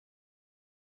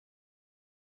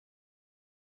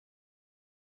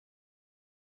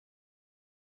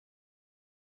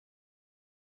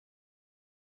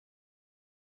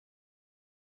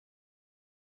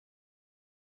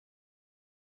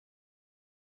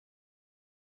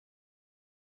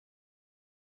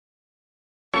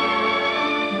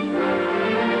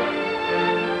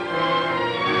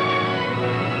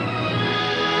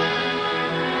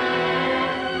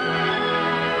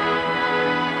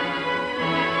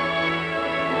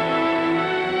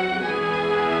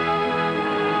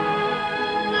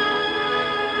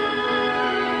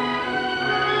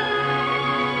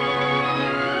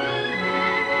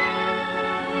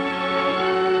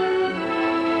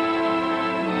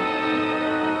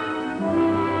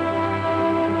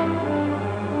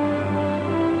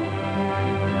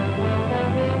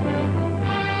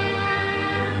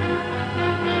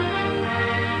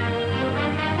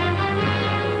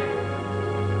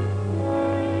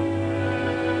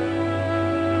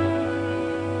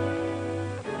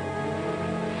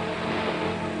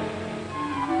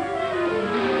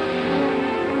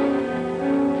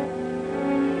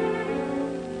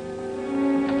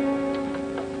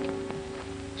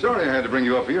Sorry I had to bring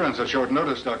you up here on such short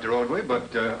notice, Dr. Ordway,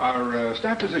 but our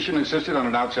staff physician insisted on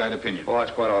an outside opinion. Oh, that's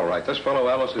quite all right. This fellow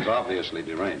Ellis is obviously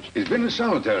deranged. He's been in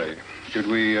solitary. Should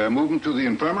we move him to the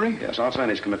infirmary? Yes, I'll sign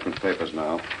his commitment papers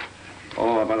now.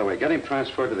 Oh, by the way, get him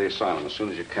transferred to the asylum as soon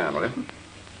as you can, will you?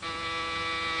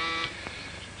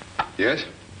 Yes?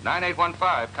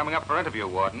 9815, coming up for interview,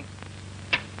 Warden.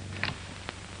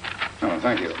 Oh,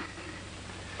 thank you.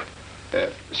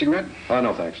 Cigarette? Oh,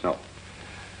 no, thanks, no.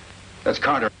 That's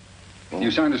Carter. Oh. You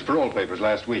signed his parole papers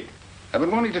last week. I've been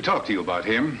wanting to talk to you about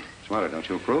him. What's the matter? Don't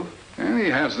you approve? Well, he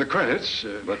has the credits,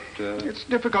 but it's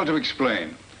difficult to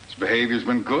explain. His behavior's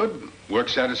been good, work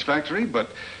satisfactory,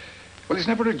 but, well, he's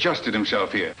never adjusted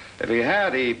himself here. If he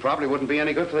had, he probably wouldn't be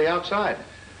any good for the outside.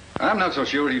 I'm not so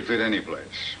sure he'd fit any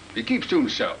place. He keeps to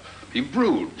himself. He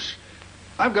broods.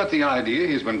 I've got the idea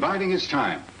he's been biding his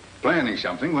time, planning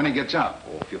something when he gets out.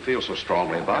 Oh, if you feel so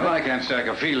strongly about it. I can't stack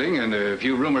a feeling and a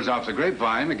few rumors off the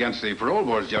grapevine against the parole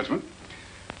board's judgment.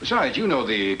 Besides, you know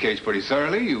the case pretty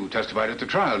thoroughly. You testified at the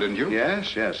trial, didn't you?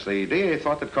 Yes. The DA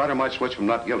thought that Carter might switch from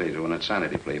not guilty to an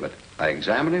insanity plea, but I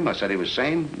examined him. I said he was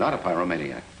sane, not a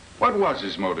pyromaniac. What was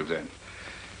his motive then?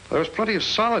 There was plenty of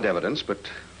solid evidence, but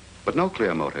no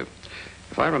clear motive.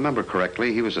 If I remember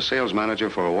correctly, he was a sales manager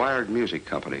for a wired music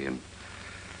company, and,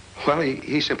 well,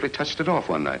 he simply touched it off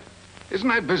one night. Isn't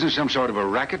that business some sort of a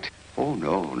racket? Oh,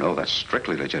 no, that's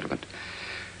strictly legitimate.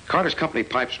 Carter's company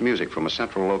pipes music from a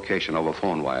central location over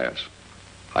phone wires.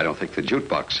 I don't think the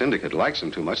jukebox syndicate likes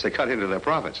them too much. They cut into their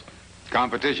profits.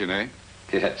 Competition, eh?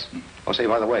 Yes. Oh, say,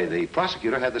 by the way, the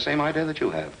prosecutor had the same idea that you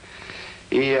have.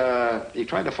 He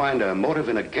tried to find a motive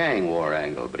in a gang war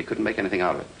angle, but he couldn't make anything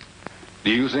out of it. Do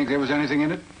you think there was anything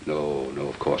in it? No,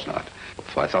 of course not.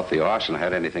 If I thought the arson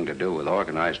had anything to do with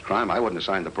organized crime, I wouldn't have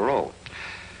signed the parole.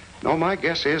 No, my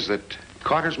guess is that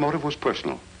Carter's motive was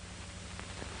personal.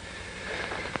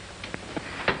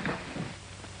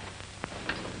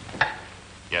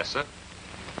 Yes, sir.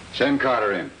 Send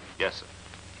Carter in. Yes, sir.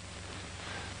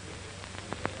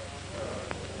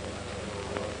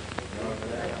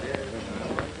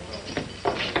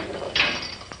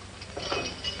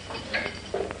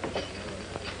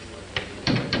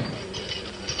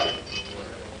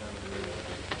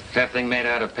 Is that thing made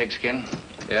out of pigskin?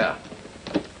 Yeah.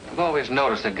 I've always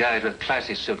noticed that guys with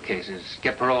classy suitcases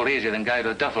get paroled easier than guys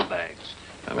with duffel bags.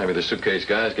 Well, maybe the suitcase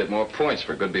guys get more points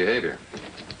for good behavior.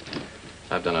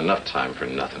 I've done enough time for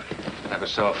nothing. Never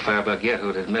saw a firebuck yet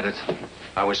who'd admit it.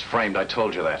 I was framed, I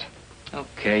told you that.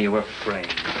 Okay, you were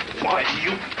framed. Why,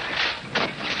 you...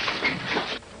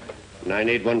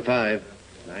 9815.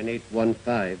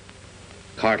 9815.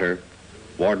 Carter,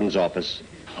 warden's office.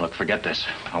 Look, forget this.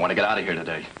 I want to get out of here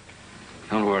today.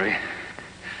 Don't worry.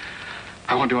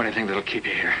 I won't do anything that'll keep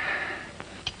you here.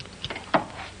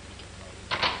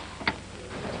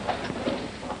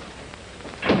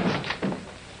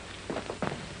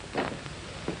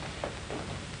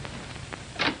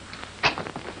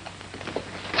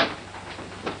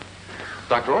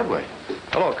 Dr. Ordway.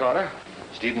 Hello, Carter.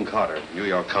 Stephen Carter, New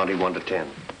York County, 1 to 10.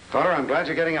 Carter, I'm glad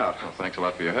you're getting out. Well, thanks a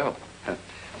lot for your help.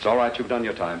 It's all right. You've done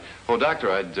your time. Oh, Doctor,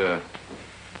 I'd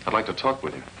like to talk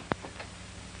with you.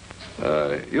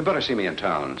 You better see me in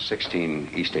town,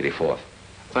 16 East 84th.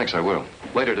 Thanks, I will.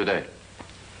 Later today.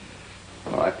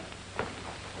 All right.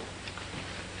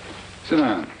 Sit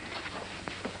down.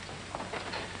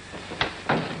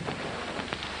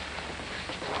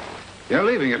 You're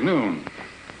leaving at noon.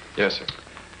 Yes, sir.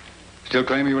 Still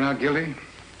claim you were not guilty?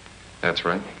 That's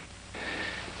right.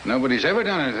 Nobody's ever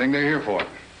done anything they're here for.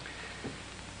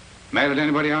 Mad at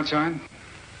anybody outside?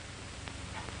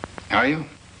 Are you?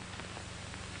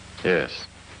 Yes.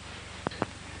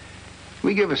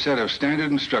 We give a set of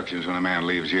standard instructions when a man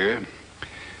leaves here.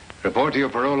 Report to your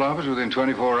parole office within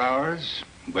 24 hours.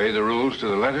 Obey the rules to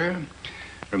the letter.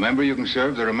 Remember, you can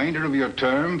serve the remainder of your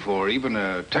term for even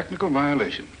a technical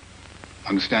violation.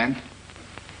 Understand?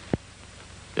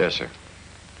 Yes, sir.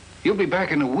 You'll be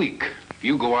back in a week if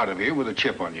you go out of here with a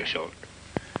chip on your shoulder.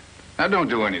 Now, don't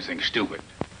do anything stupid.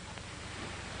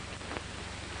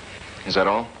 Is that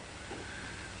all?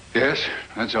 Yes,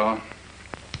 that's all.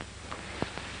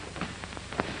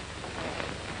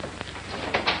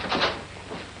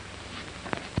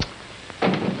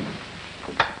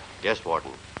 Yes,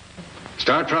 Warden.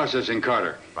 Start processing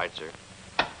Carter. Right, sir.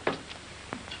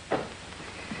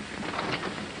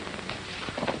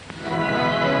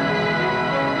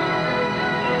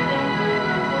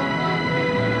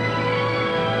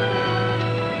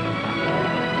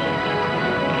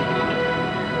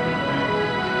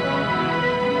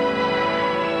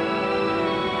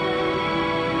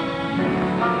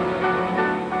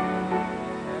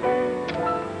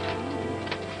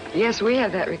 Yes, we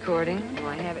have that recording. Oh,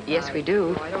 I have it. Yes, we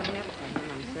do. Oh, I don't have it from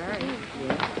him. I'm sorry.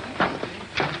 Yes.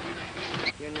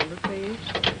 Your number, please.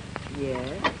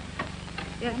 Yes.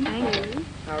 Yes, thank you.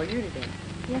 How are you today?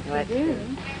 Yes, I do.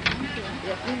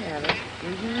 Yes, we have it.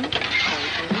 Mm-hmm.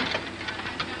 Thank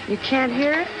you. You can't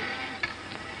hear it?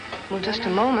 Well, just a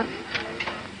moment.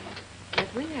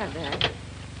 Yes, we have that.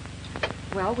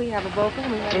 Well, we have a vocal.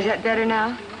 We have Is that better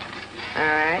now? All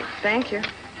right. Thank you.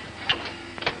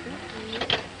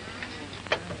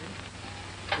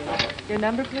 Your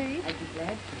number, please. I'd be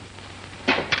glad to.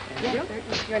 Yes,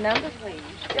 certainly. Your number, please.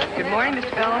 Good morning, Miss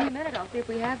Just Bellum. a minute. I'll see if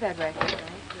we have that record.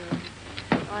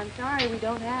 Oh, I'm sorry, we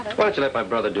don't have it. Why don't you let my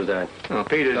brother do that? Oh,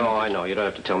 Peter. No, I know. You don't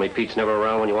have to tell me. Pete's never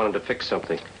around when you want him to fix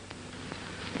something.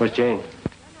 Where's Jane?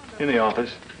 In the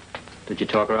office. Did you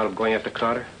talk her out of going after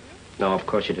Carter? No, of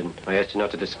course you didn't. I asked you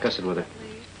not to discuss it with her.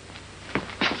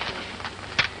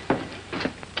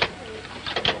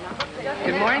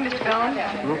 Good morning, Miss Bellum.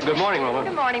 Good morning, Roma.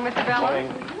 Good morning, Mr. Bellum.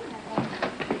 Morning.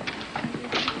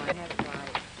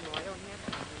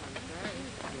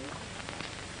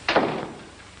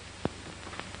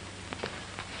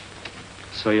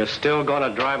 So you're still going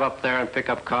to drive up there and pick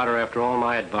up Carter after all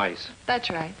my advice? That's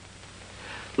right.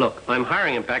 Look, I'm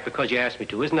hiring him back because you asked me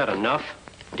to. Isn't that enough?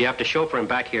 Do you have to chauffeur him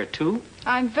back here, too?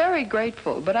 I'm very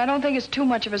grateful, but I don't think it's too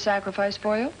much of a sacrifice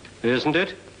for you. Isn't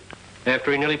it?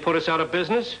 After he nearly put us out of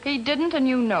business? He didn't, and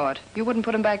you know it. You wouldn't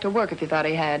put him back to work if you thought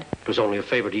he had. It was only a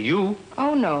favor to you.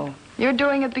 Oh, no. You're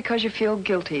doing it because you feel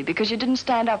guilty, because you didn't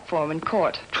stand up for him in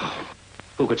court.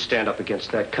 Who could stand up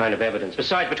against that kind of evidence?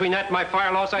 Besides, between that and my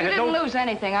fire loss, I You had didn't no... lose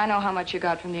anything. I know how much you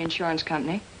got from the insurance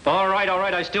company. All right.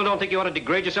 I still don't think you ought to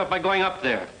degrade yourself by going up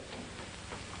there.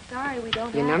 Sorry, we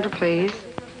don't Your have number, it. please. Is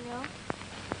there something else?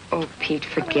 Oh, Pete,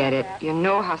 forget it. You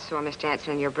know how sore Mr.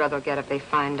 Anson and your brother will get if they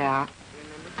find out. Your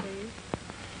number,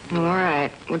 please. Well, all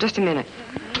right. Well, just a minute.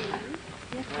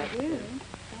 Yes, I do. Thank you.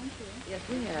 Yes,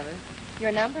 we have it.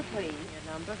 Your number, please.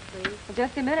 Your number, please. Well,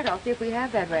 just a minute. I'll see if we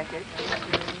have that record.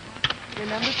 Your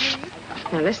number, please.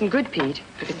 Now, listen good, Pete.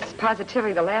 It's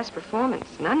positively the last performance,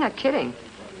 and I'm not kidding.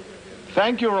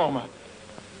 Thank you, Roma.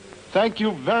 Thank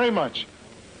you very much.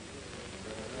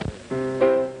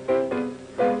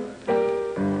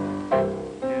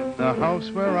 In the house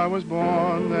where I was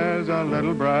born, there's a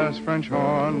little brass French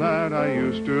horn that I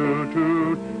used to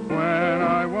toot when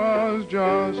I was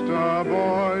just a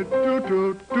boy. Toot,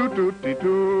 toot, toot, toot,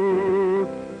 toot.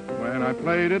 When I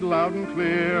played it loud and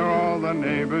clear, all the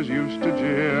neighbors used to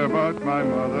jeer, but my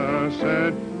mother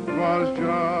said it was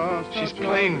just She's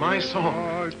playing my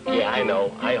song. Yeah, I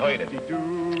know. I heard it.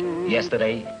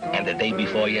 Yesterday, and the day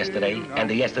before yesterday, and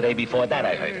the yesterday before that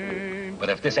I heard it. But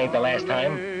if this ain't the last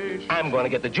time, I'm going to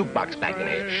get the jukebox back in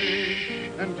here.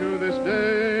 And to this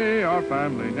day, our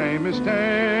family name is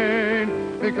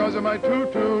Tane because of my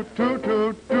toot, toot, toot,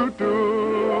 toot, toot,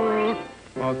 toot.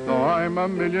 Although I'm a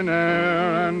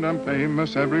millionaire and I'm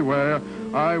famous everywhere,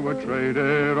 I would trade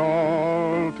it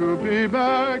all to be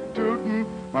back tootin'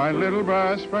 my little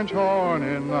brass French horn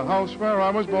in the house where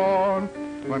I was born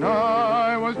when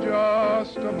I was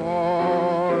just a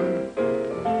boy.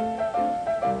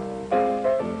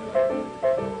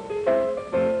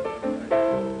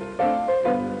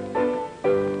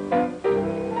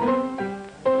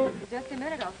 Just a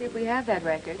minute. I'll see if we have that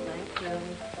record. Thank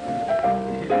you.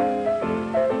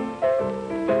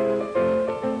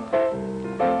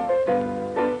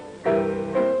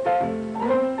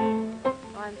 Oh,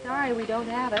 I'm sorry, we don't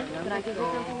have it. Can I give you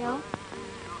something else?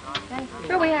 Thank you.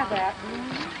 Sure, we have that.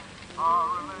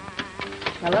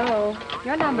 Hello.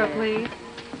 Your number, please.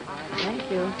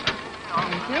 Thank you.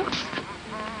 Thank you.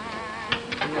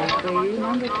 Number, please.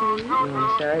 Number, please.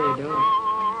 I'm sorry you're doing it.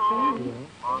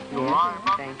 Yes.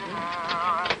 Thank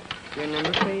you. Your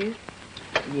number, please.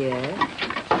 Yes.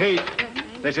 Pete,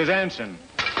 this is Anson.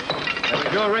 That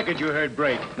was your record you heard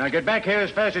break. Now get back here as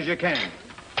fast as you can.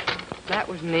 That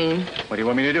was mean. What do you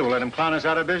want me to do? Let him clown us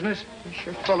out of business? You're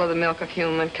sure full of the milk of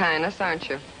human kindness, aren't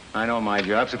you? I know my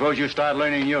job. Suppose you start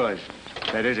learning yours.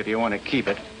 That is, if you want to keep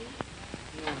it.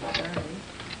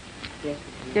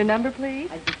 Your number,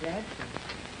 please. I'd be glad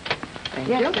to. Thank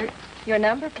Yes, you. sir. Your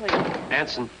number, please.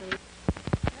 Anson.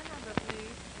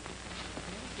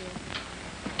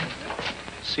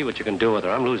 See what you can do with her.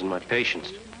 I'm losing my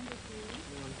patience.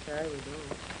 I'm sorry we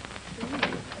don't.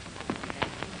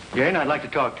 Jane, I'd like to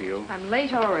talk to you. I'm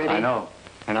late already. I know.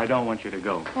 And I don't want you to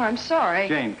go. Oh, I'm sorry.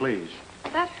 Jane, please.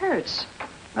 That hurts.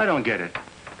 I don't get it.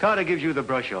 Carter gives you the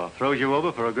brush off, throws you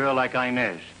over for a girl like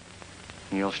Inez.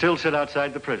 And you'll still sit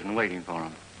outside the prison waiting for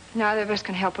him. Neither of us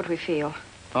can help what we feel.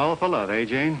 All for love, eh,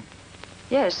 Jane?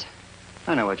 Yes.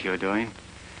 I know what you're doing.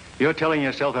 You're telling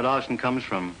yourself that arson comes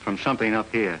from something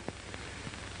up here.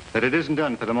 That it isn't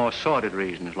done for the more sordid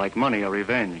reasons, like money or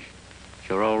revenge.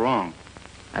 You're all wrong.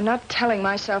 I'm not telling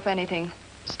myself anything.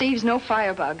 Steve's no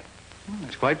firebug. Well,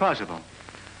 it's quite possible.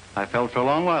 I felt for a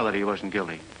long while that he wasn't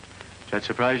guilty. Does that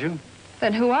surprise you?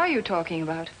 Then who are you talking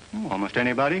about? Oh, almost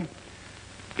anybody.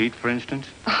 Pete, for instance.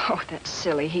 Oh, that's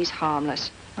silly. He's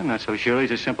harmless. I'm not so sure he's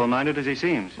as simple-minded as he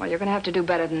seems. Well, you're going to have to do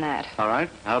better than that. All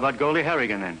right. How about Goldie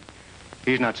Harrigan, then?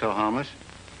 He's not so harmless.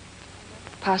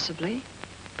 Possibly.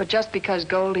 But just because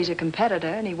Goldie's a competitor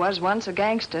and he was once a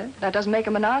gangster, that doesn't make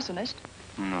him an arsonist.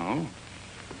 No.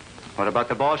 What about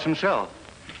the boss himself?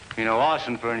 You know,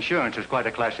 arson for insurance is quite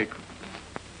a classic.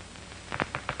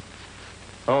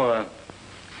 Oh,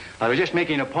 I was just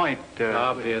making a point.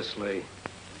 Obviously.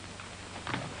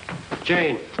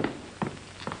 Jane.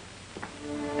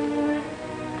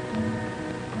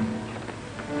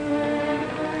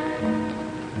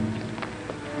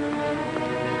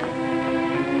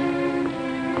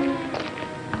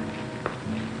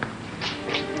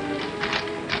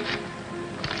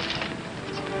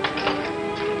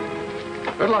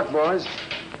 Good luck, boys.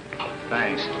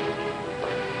 Thanks.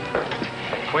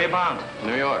 Where you bound?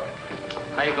 New York.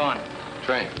 How you going?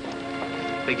 Train.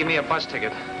 They give me a bus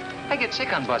ticket. I get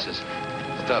sick on buses.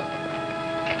 Stop.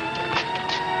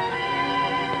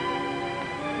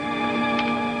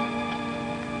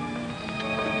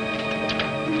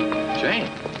 Jane.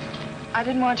 I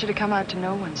didn't want you to come out to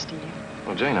no one, Steve.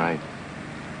 Well, Jane, well,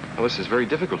 this is very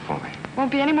difficult for me.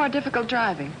 Won't be any more difficult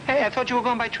driving. Hey, I thought you were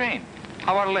going by train.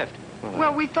 How about a lift?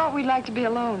 Well, we thought we'd like to be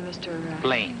alone, Mr.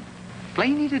 Blaine.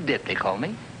 Blaine the Dip, they call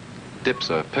me. Dip's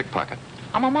a pickpocket.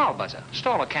 I'm a mall buzzer.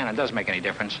 Stall or cannon doesn't make any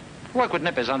difference. Work with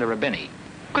nippers under a binny.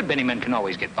 Good binny men can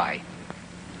always get by.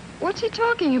 What's he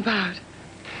talking about?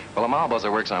 Well, a mall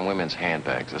buzzer works on women's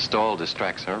handbags. A stall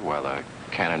distracts her while a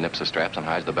cannon nips the straps and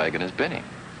hides the bag in his binny.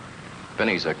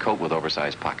 Binny's a coat with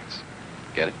oversized pockets.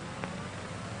 Get it?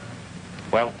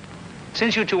 Well,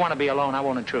 since you two want to be alone, I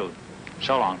won't intrude.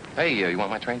 So long. Hey, you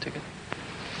want my train ticket?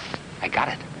 I got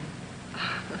it.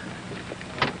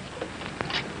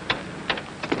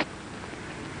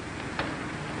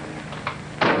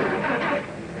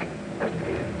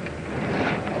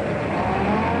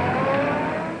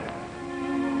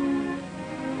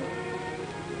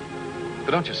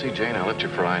 But don't you see, Jane, I left you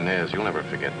for Inez. You'll never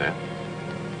forget that.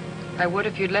 I would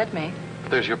if you'd let me. But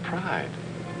there's your pride.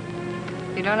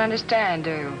 You don't understand,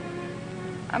 do you?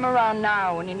 I'm around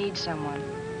now when you need someone.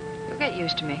 You'll get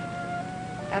used to me.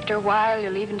 After a while,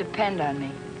 you'll even depend on me.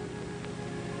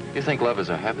 You think love is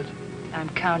a habit? I'm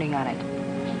counting on it.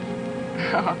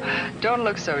 Oh, don't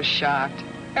look so shocked.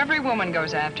 Every woman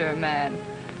goes after a man.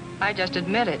 I just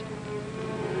admit it.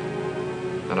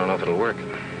 I don't know if it'll work.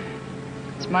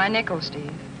 It's my nickel,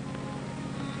 Steve.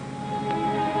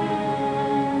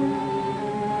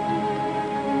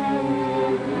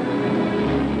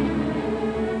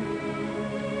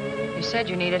 You said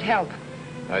you needed help.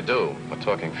 I do, but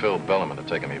talking Phil Bellum into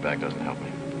taking me back doesn't help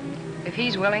me. If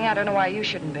he's willing, I don't know why you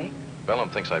shouldn't be. Bellum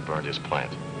thinks I burned his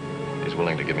plant. He's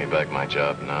willing to give me back my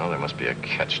job now. There must be a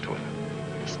catch to it.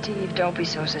 Steve, don't be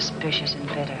so suspicious and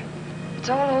bitter. It's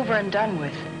all over and done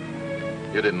with.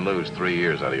 You didn't lose 3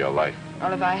 years out of your life.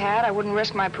 Well, if I had, I wouldn't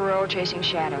risk my parole chasing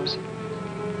shadows.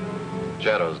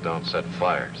 Shadows don't set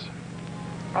fires.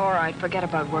 All right, forget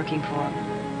about working for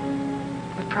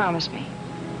him. But promise me,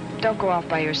 don't go off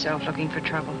by yourself looking for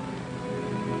trouble.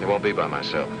 It won't be by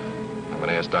myself. I'm going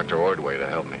to ask Dr. Ordway to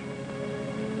help me.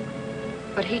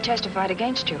 But he testified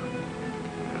against you.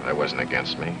 That wasn't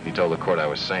against me. He told the court I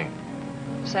was sane.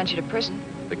 Sent you to prison.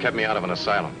 They kept me out of an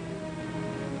asylum.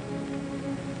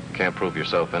 Can't prove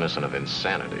yourself innocent of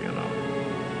insanity, you know.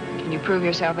 Can you prove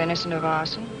yourself innocent of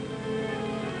arson?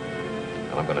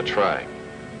 Well, I'm going to try.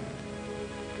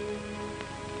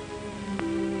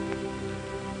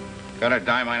 Got a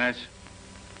dime, Inez?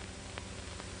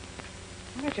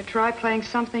 Why don't you try playing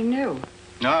something new?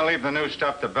 No, I'll leave the new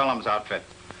stuff to Bellum's outfit.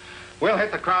 We'll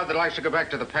hit the crowd that likes to go back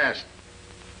to the past.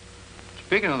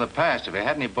 Speaking of the past, have you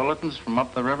had any bulletins from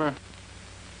up the river?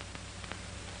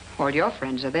 Well, your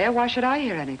friends are there. Why should I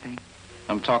hear anything?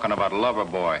 I'm talking about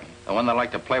Loverboy, the one that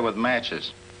liked to play with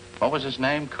matches. What was his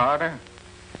name, Carter?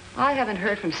 I haven't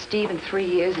heard from Steve in 3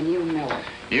 years, and you know it.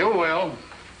 You will.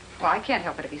 Well, I can't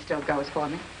help it if he still goes for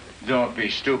me. Don't be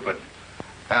stupid.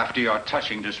 After your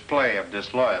touching display of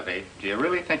disloyalty, do you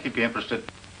really think he'd be interested?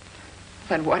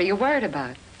 Then what are you worried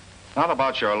about? Not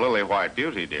about your lily-white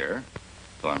beauty, dear.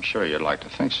 Though I'm sure you'd like to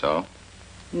think so.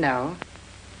 No.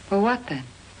 Well, what then?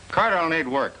 Carter'll need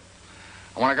work.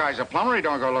 When a guy's a plumber, he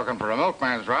don't go looking for a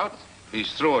milkman's route.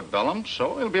 He's through at Bellum,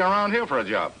 so he'll be around here for a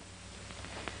job.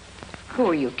 Who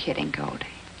are you kidding, Goldie?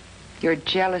 You're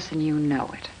jealous and you know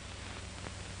it.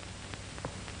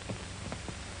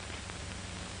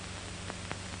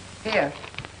 Here.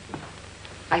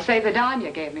 I saved the dime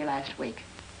you gave me last week.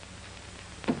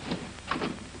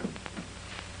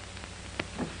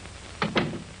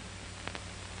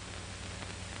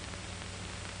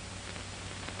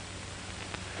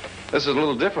 This is a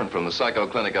little different from the psycho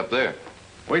clinic up there.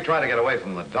 We try to get away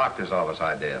from the doctor's office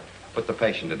idea. Put the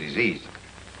patient at his ease.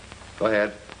 Go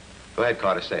ahead. Go ahead,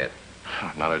 Carter, say it.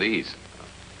 Not at ease.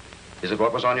 Is it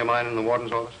what was on your mind in the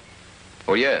warden's office?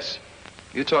 Oh, yes.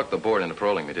 You talked the board into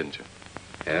paroling me, didn't you?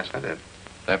 Yes, I did.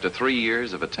 After 3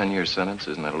 years of a 10-year sentence,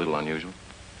 isn't that a little unusual?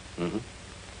 Mm-hmm.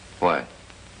 Why?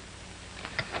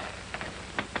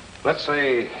 Let's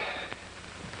say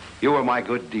you were my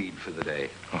good deed for the day.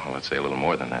 Oh, let's say a little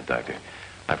more than that, Doctor.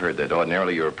 I've heard that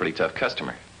ordinarily you're a pretty tough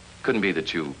customer. Couldn't be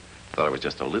that you thought I was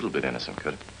just a little bit innocent,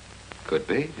 could it? Could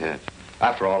be, yes.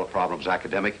 After all, the problem's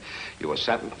academic. You were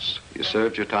sentenced. You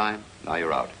served your time. Now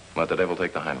you're out. Let the devil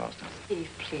take the hindmost. Steve,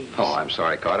 please. Oh, I'm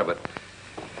sorry, Carter, but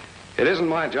it isn't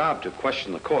my job to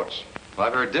question the courts. Well,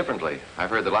 I've heard differently. I've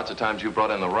heard that lots of times you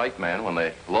brought in the right man when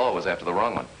the law was after the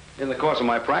wrong one. In the course of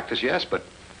my practice, yes, but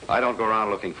I don't go around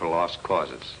looking for lost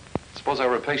causes. Suppose I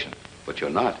were a patient. But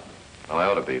you're not. Well, I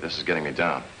ought to be. This is getting me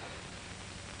down.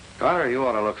 Carter, you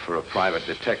ought to look for a private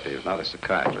detective, not a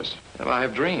psychiatrist. Well, I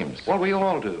have dreams. Well, we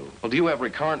all do. Well, do you have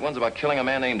recurrent ones about killing a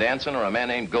man named Anson or a man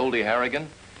named Goldie Harrigan?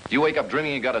 Do you wake up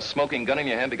dreaming you got a smoking gun in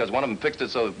your hand because one of them fixed it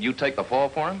so you take the fall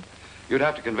for him? You'd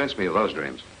have to convince me of those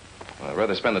dreams. Well, I'd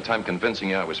rather spend the time convincing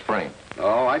you I was framed.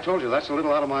 Oh, I told you that's a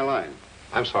little out of my line.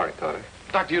 I'm sorry, Carter.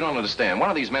 Doctor, you don't understand. One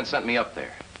of these men sent me up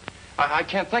there. I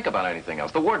can't think about anything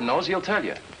else. The warden knows. He'll tell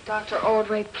you. Dr.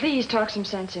 Ordway, please talk some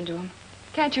sense into him.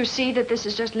 Can't you see that this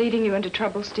is just leading you into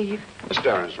trouble, Steve? Miss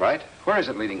Darren's right. Where is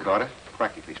it leading, Carter?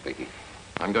 Practically speaking.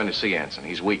 I'm going to see Anson.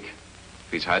 He's weak.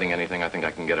 If he's hiding anything, I think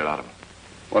I can get it out of him.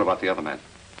 What about the other men?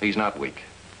 He's not weak.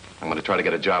 I'm going to try to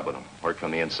get a job with him. Work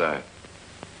from the inside.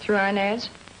 Through Inez?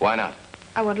 Why not?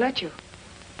 I won't let you.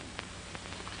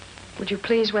 Would you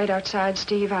please wait outside,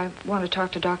 Steve? I want to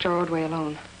talk to Dr. Ordway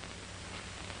alone.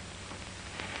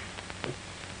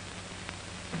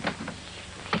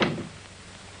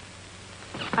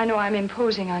 I know I'm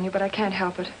imposing on you, but I can't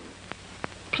help it.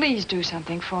 Please do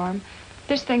something for him.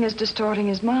 This thing is distorting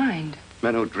his mind.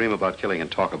 Men who dream about killing and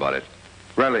talk about it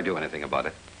rarely do anything about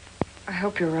it. I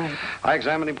hope you're right. I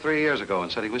examined him 3 years ago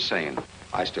and said he was sane.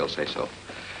 I still say so.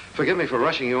 Forgive me for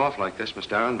rushing you off like this, Miss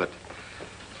Darren, but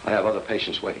I have other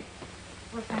patients waiting.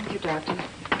 Well, thank you, Doctor.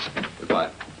 Goodbye.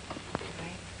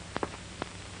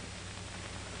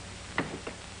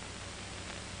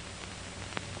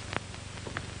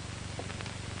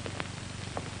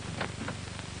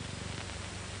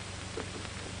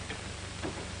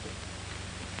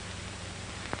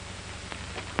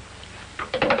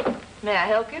 May I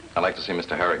help you? I'd like to see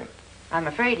Mr. Harrigan. I'm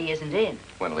afraid he isn't in.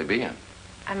 When will he be in?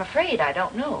 I'm afraid I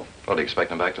don't know. Well, do you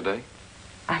expect him back today?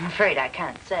 I'm afraid I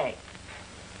can't say.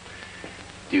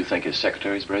 Do you think his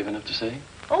secretary's brave enough to say?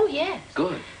 Oh, yes.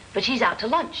 Good. But she's out to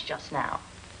lunch just now.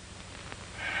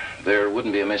 There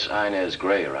wouldn't be a Miss Inez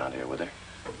Gray around here, would there?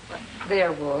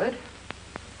 There would.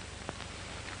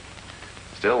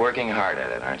 Still working hard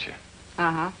at it, aren't you?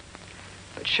 Uh-huh.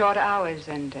 But short hours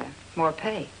and more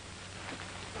pay.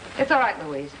 It's all right,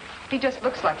 Louise. He just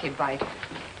looks like he'd bite.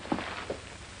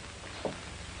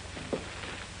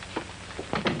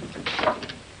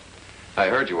 I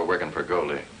heard you were working for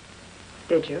Goldie.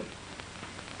 Did you?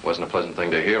 Wasn't a pleasant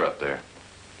thing to hear up there.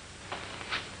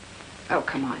 Oh,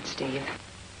 come on, Steve.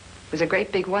 It was a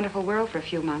great, big, wonderful world for a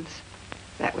few months.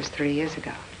 That was 3 years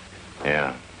ago.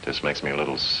 Yeah, just makes me a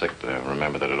little sick to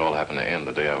remember that it all happened to end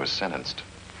the day I was sentenced.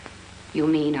 You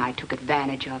mean I took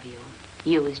advantage of you,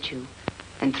 used you,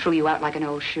 and threw you out like an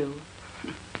old shoe?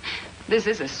 This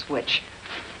is a switch.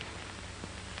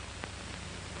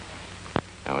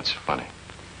 Now, it's funny.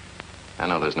 I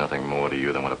know there's nothing more to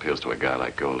you than what appeals to a guy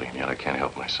like Goldie, and yet I can't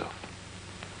help myself.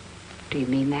 Do you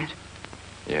mean that?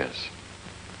 Yes.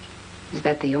 Is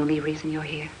that the only reason you're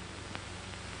here?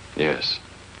 Yes.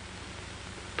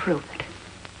 Prove it.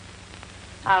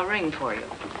 I'll ring for you.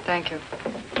 Thank you.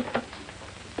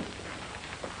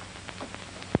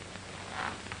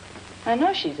 I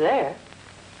know she's there.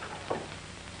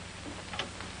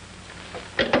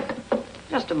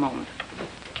 Just a moment.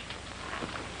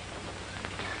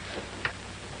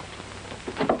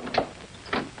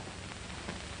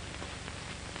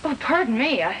 Oh, pardon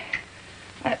me.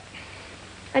 I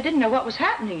didn't know what was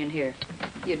happening in here.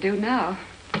 You do now.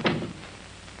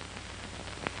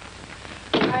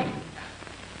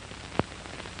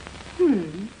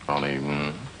 Only,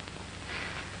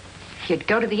 You'd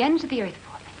go to the ends of the earth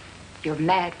for me. You're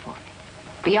mad for me.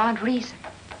 Beyond reason.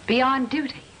 Beyond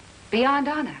duty. Beyond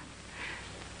honor.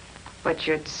 But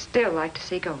you'd still like to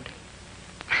see Goldie.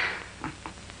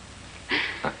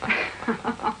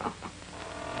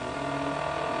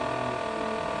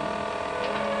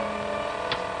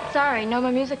 Sorry, no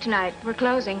more music tonight. We're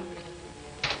closing.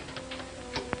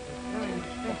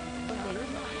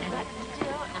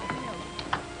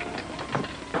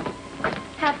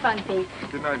 Have fun, Pete.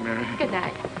 Good night, Mary. Good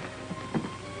night.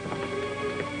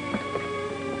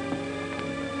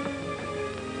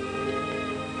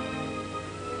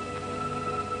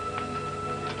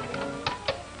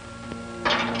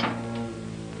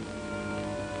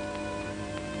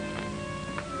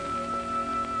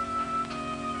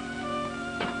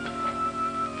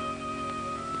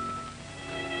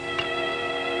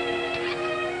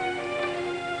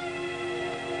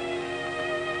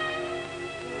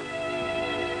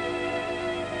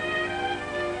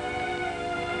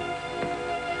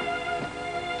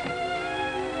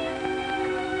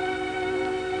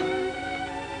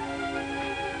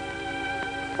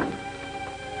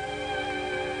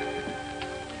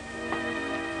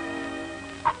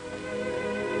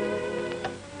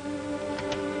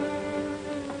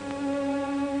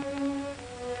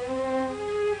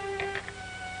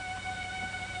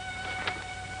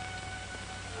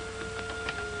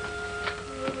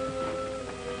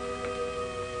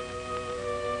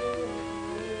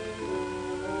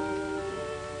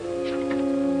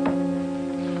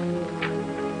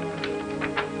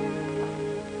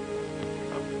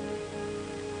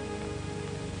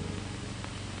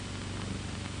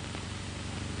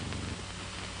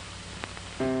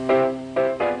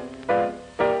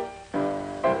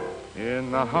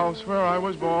 In the house where I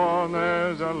was born,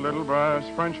 there's a little brass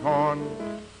French horn.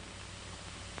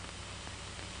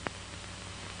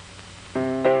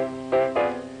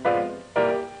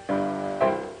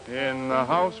 In the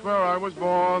house where I was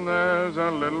born, there's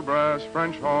a little brass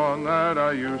French horn that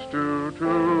I used to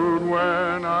toot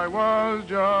when I was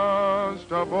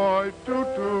just a boy.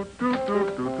 Toot, toot, toot,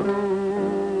 toot, toot,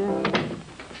 toot.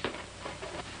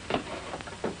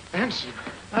 Anson.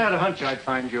 I had a hunch I'd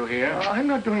find you here. I'm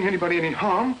not doing anybody any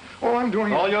harm. All I'm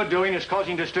doing... All you're doing is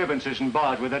causing disturbances in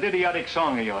bars with that idiotic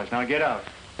song of yours. Now get out.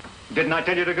 Didn't I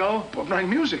tell you to go? But my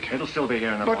music. It'll still be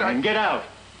here in the But morning. Get out.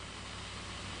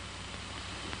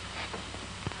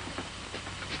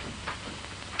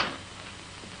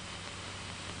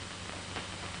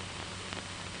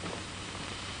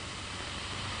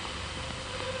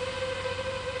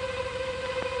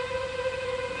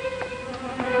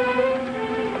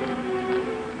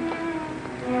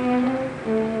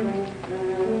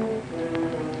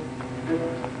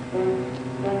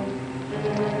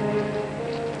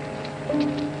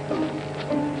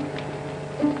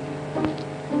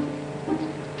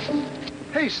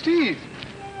 Hey, Steve.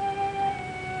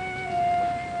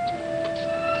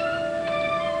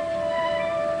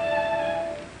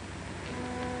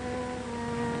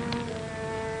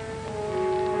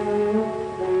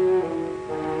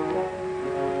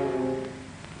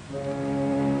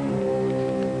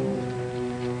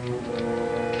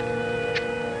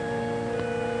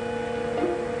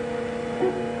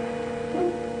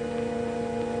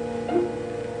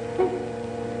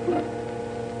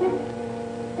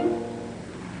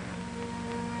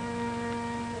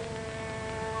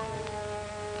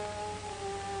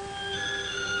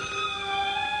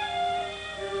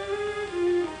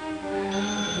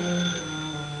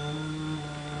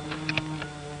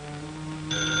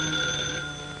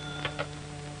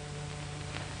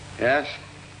 Yes?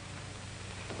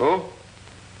 Who?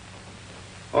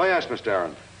 Oh, yes, Miss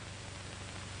Darren.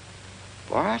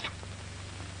 What?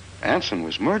 Anson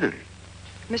was murdered.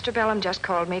 Mr. Bellum just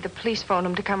called me. The police phoned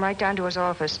him to come right down to his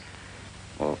office.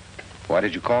 Well, why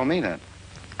did you call me then?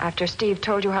 After Steve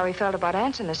told you how he felt about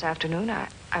Anson this afternoon,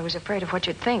 I was afraid of what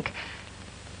you'd think.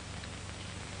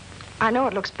 I know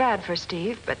it looks bad for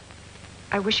Steve, but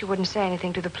I wish you wouldn't say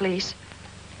anything to the police.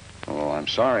 Oh, I'm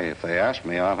sorry. If they ask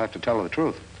me, I'll have to tell the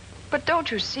truth. But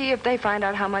don't you see, if they find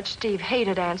out how much Steve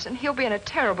hated Anson, he'll be in a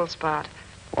terrible spot.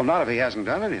 Well, not if he hasn't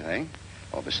done anything.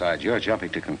 Well, besides, you're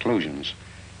jumping to conclusions.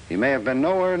 He may have been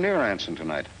nowhere near Anson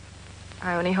tonight.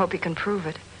 I only hope he can prove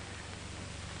it.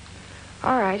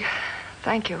 All right.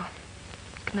 Thank you.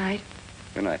 Good night.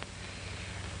 Good night.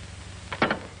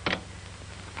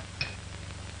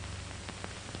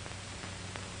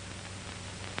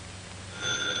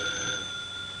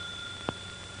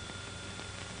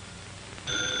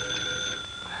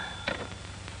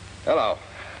 Hello.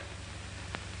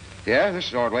 Yeah, this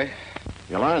is Ordway.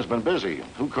 Your line's been busy.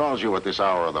 Who calls you at this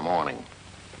hour of the morning?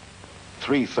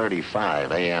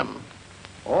 3:35 a.m.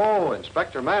 Oh,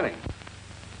 Inspector Manning.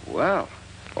 Well,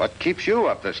 what keeps you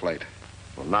up this late?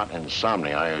 Well, not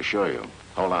insomnia, I assure you.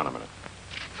 Hold on a minute.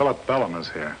 Philip Bellum is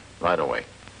here. Right away.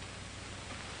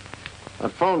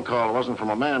 That phone call wasn't from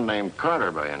a man named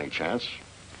Carter by any chance.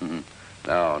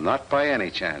 No, not by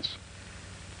any chance.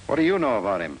 What do you know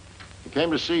about him? He came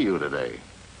to see you today.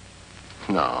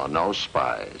 No, no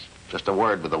spies. Just a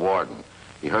word with the warden.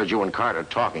 He heard you and Carter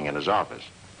talking in his office.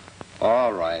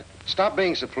 All right. Stop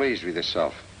being so pleased with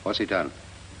yourself. What's he done?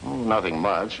 Oh, nothing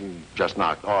much. He just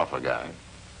knocked off a guy.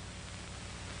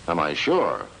 Am I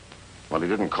sure? Well, he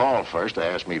didn't call first to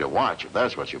ask me to watch, if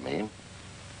that's what you mean.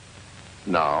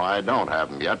 No, I don't have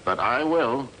him yet, but I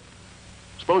will.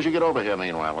 Suppose you get over here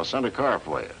meanwhile. I'll send a car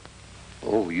for you.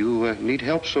 Oh, you need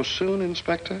help so soon,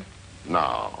 Inspector?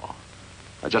 No.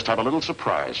 I just have a little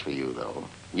surprise for you, though.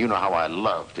 You know how I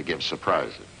love to give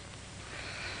surprises.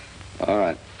 All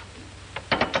right.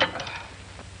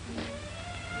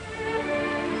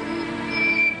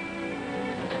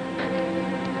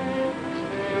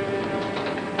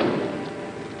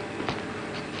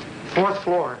 Fourth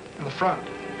floor, in the front.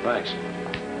 Thanks.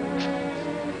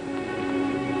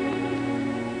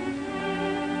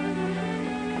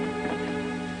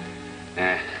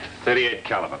 Uh, 38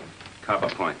 caliber, copper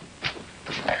point.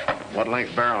 What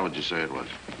length barrel would you say it was?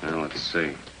 Well, let's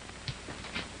see.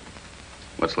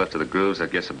 What's left of the grooves, I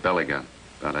guess a belly gun.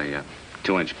 About a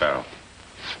 2-inch barrel.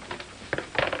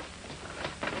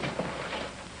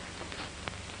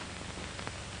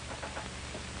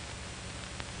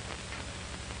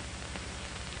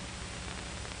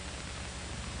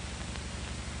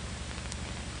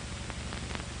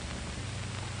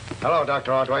 Hello,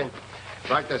 Dr. Ordway.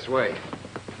 Right this way.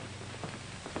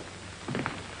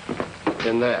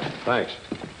 In there. Thanks.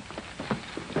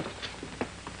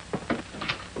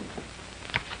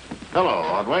 Hello,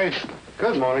 Ordway.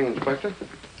 Good morning, Inspector.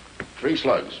 3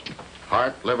 slugs.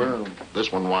 Heart, liver,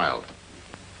 this one wild.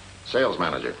 Sales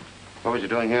manager. What was you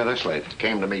doing here this late?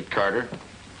 Came to meet Carter.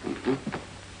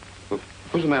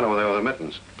 Who's the man over there with the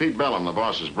mittens? Pete Bellum, the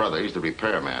boss's brother. He's the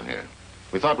repairman here.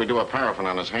 We thought we'd do a paraffin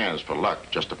on his hands for luck,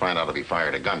 just to find out if he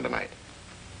fired a gun tonight.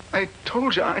 I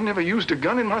told you I never used a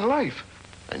gun in my life.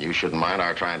 And you shouldn't mind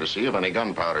our trying to see if any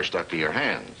gunpowder stuck to your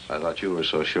hands. I thought you were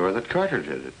so sure that Carter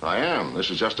did it. I am. This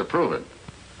is just to prove it.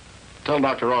 Tell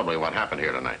Dr. Ordway what happened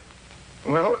here tonight.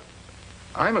 Well,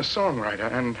 I'm a songwriter,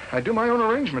 and I do my own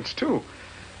arrangements, too.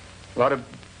 A lot of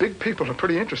big people are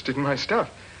pretty interested in my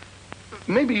stuff.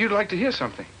 Maybe you'd like to hear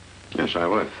something. Yes, I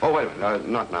would. Oh, wait a minute.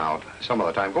 Not now. Some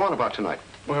other time. Go on about tonight.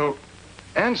 Well,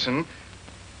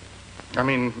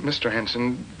 Mr.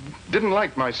 Hanson, didn't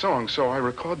like my songs, so I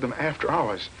recorded them after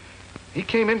hours. He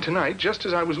came in tonight just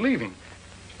as I was leaving.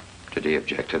 Did he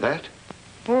object to that?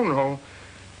 Oh, no.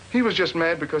 He was just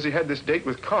mad because he had this date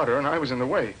with Carter and I was in the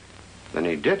way. Then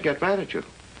he did get mad at you.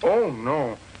 Oh,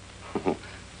 no.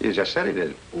 You just said he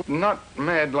did. Not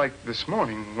mad like this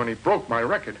morning when he broke my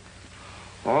record.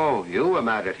 Oh, you were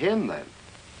mad at him then?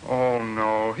 Oh,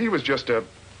 no. He was just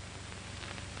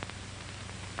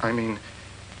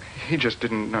he just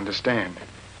didn't understand.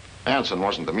 Anson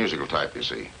wasn't the musical type, you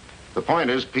see. The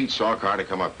point is, Pete saw Carter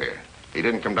come up here. He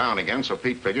didn't come down again, so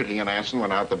Pete figured he and Anson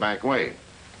went out the back way.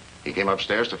 He came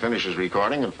upstairs to finish his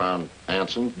recording and found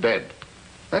Anson dead.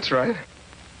 That's right.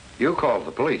 You called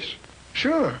the police?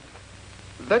 Sure.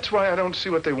 That's why I don't see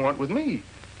what they want with me.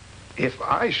 If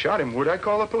I shot him, would I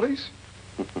call the police?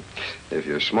 If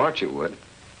you're smart, you would.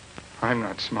 I'm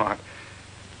not smart.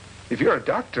 If you're a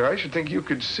doctor, I should think you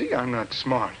could see I'm not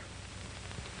smart.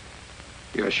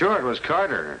 You're sure it was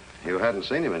Carter? You hadn't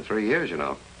seen him in 3 years, you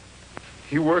know.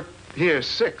 He worked here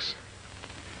 6.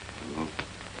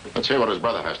 Let's hear what his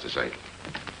brother has to say.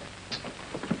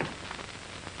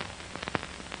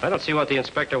 I don't see what the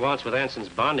inspector wants with Anson's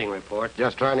bonding report.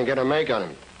 Just trying to get a make on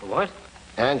him. What?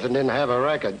 Anson didn't have a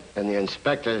record, and the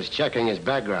inspector is checking his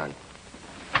background.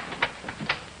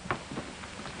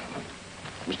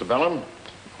 Mr. Bellum,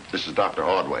 this is Dr.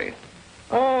 Ordway.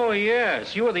 Oh,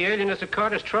 yes. You were the alienist at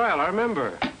Carter's trial, I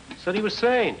remember. Said he was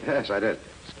sane. Yes, I did.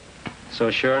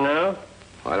 So sure now?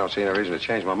 I don't see any reason to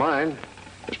change my mind.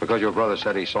 Just because your brother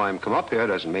said he saw him come up here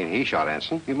doesn't mean he shot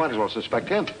Anson. You might as well suspect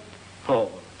him.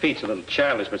 Oh, Pete's a little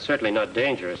childish, but certainly not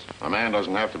dangerous. A man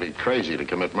doesn't have to be crazy to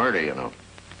commit murder, you know.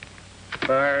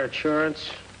 Fire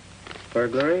insurance,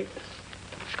 burglary,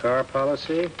 car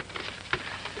policy.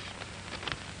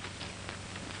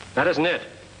 That isn't it.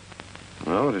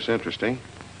 No, it is interesting.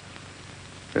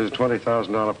 There's a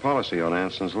 $20,000 policy on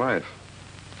Anson's life.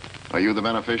 Are you the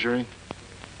beneficiary?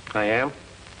 I am.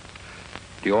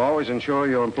 Do you always insure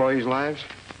your employees' lives?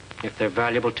 If they're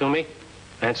valuable to me,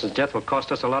 Anson's death will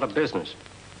cost us a lot of business.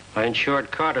 I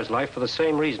insured Carter's life for the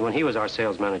same reason when he was our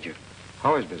sales manager.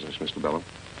 How is business, Mr. Bellum?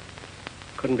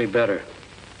 Couldn't be better.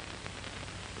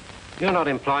 You're not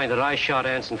implying that I shot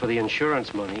Anson for the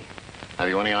insurance money. Have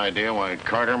you any idea why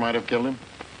Carter might have killed him?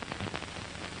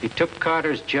 He took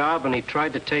Carter's job and he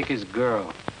tried to take his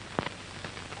girl.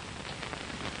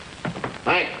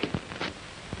 Hank!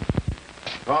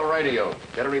 Call radio.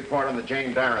 Get a report on the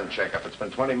Jane Darren checkup. It's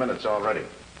been 20 minutes already.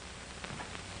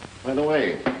 By the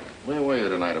way, where were you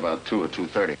tonight about 2 or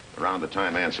 2:30? Around the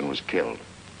time Anson was killed.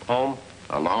 Home.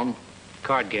 Alone?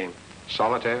 Card game.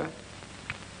 Solitaire?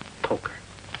 Poker.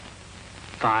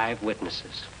 5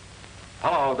 witnesses.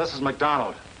 Hello, this is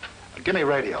McDonald. Give me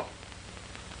radio.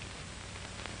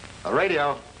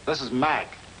 Radio, this is Mac.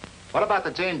 What about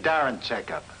the Jane Darren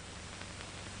checkup?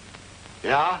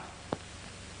 Yeah?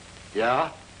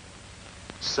 Yeah?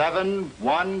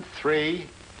 713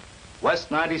 West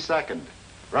 92nd.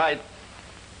 Right.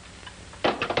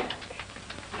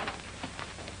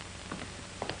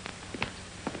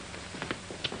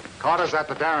 Carter's at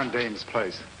the Darren dame's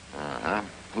place. Uh-huh.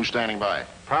 Who's standing by?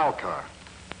 Prowl car.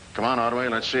 Come on, Ordway.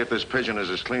 Let's see if this pigeon is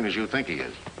as clean as you think he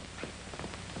is.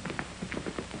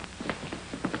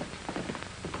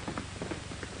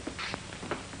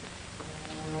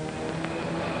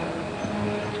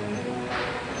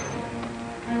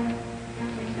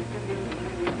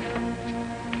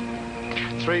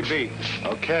 B.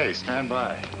 Okay, stand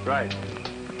by. Right.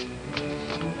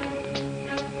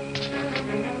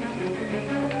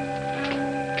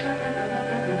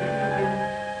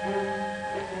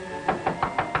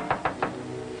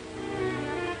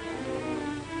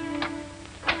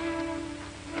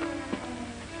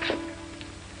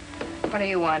 What do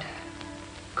you want?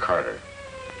 Carter.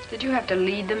 Did you have to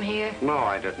lead them here? No,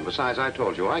 I didn't. Besides, I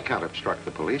told you, I can't obstruct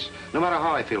the police, no matter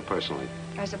how I feel personally.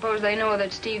 I suppose they know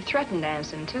that Steve threatened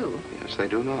Anson, too. Yes, they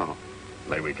do know.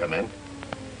 May we come in?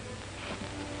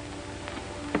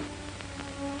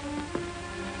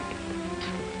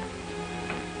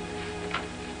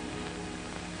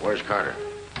 Where's Carter?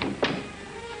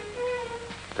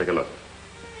 Take a look.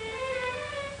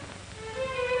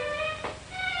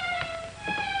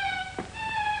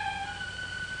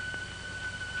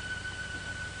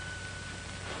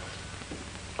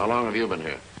 How long have you been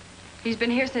here? He's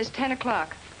been here since 10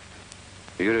 o'clock.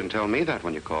 You didn't tell me that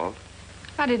when you called.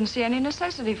 I didn't see any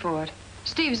necessity for it.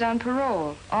 Steve's on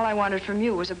parole. All I wanted from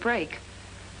you was a break.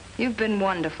 You've been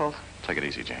wonderful. Take it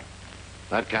easy, Jane.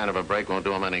 That kind of a break won't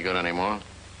do him any good anymore.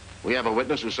 We have a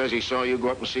witness who says he saw you go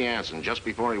up and see Anson just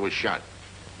before he was shot.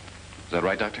 Is that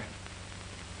right, Doctor?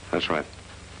 That's right.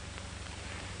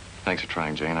 Thanks for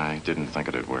trying, Jane. I didn't think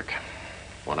it'd work.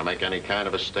 Want to make any kind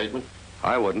of a statement?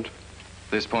 I wouldn't.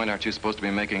 At this point, aren't you supposed to be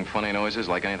making funny noises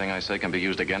like anything I say can be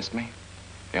used against me?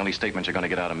 The only statement you're going to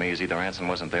get out of me is either Anson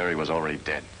wasn't there or he was already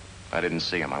dead. I didn't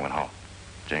see him. I went home.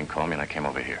 Jane called me and I came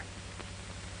over here.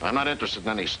 I'm not interested in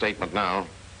any statement now.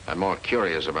 I'm more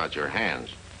curious about your hands.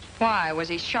 Why? Was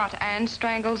he shot and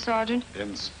strangled, Sergeant?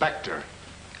 Inspector.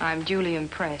 I'm duly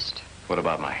impressed. What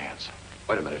about my hands?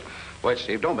 Wait a minute. Wait,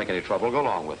 Steve, don't make any trouble. Go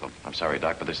along with them. I'm sorry,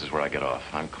 Doc, but this is where I get off.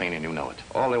 I'm clean and you know it.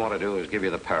 All they want to do is give you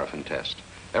the paraffin test.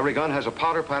 Every gun has a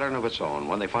powder pattern of its own.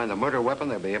 When they find the murder weapon,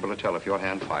 they'll be able to tell if your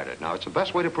hand fired it. Now, it's the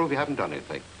best way to prove you haven't done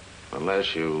anything.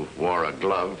 Unless you wore a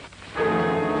glove.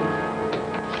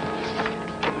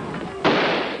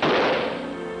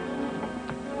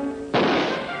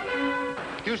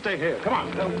 You stay here. Come on.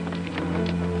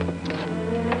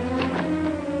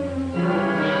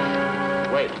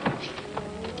 Wait.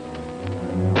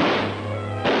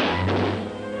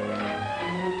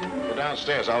 Go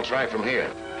downstairs. I'll try from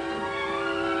here.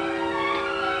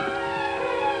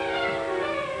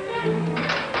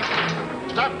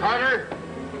 Stop, Carter!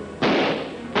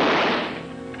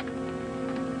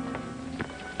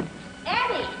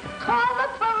 Eddie, call the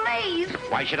police.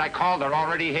 Why should I call? They're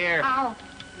already here. Oh,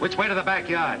 Which way to the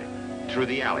backyard? Through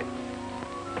the alley.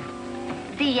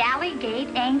 the alley gate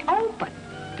ain't open.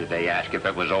 Did they ask if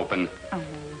it was open? Oh.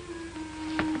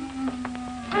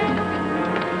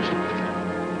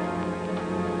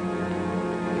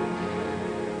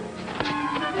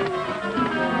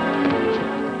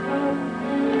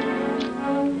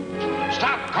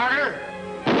 Stop, Carter!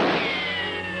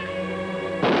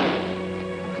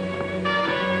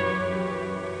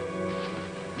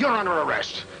 You're under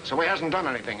arrest, so he hasn't done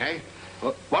anything, eh?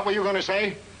 What were you going to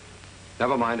say?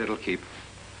 Never mind, it'll keep.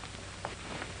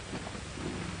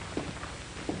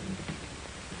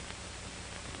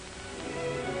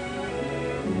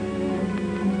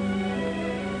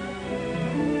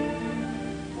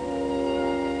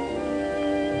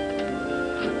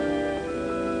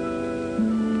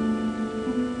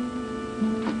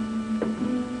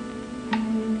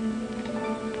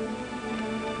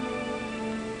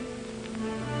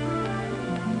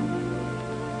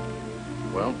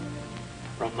 Well?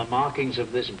 From the markings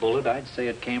of this bullet, I'd say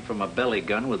it came from a belly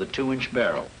gun with a 2-inch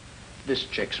barrel. This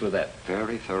checks with that.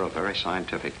 Very thorough, very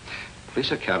scientific.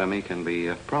 Police Academy can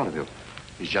be proud of you.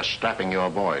 He's just strapping your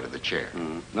boy to the chair.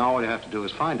 Now all you have to do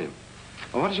is find him.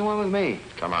 Well, what does he want with me?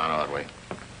 Come on, Ordway.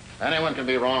 Anyone can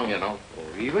be wrong, you know.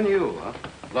 Oh, even you, huh?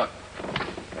 Look,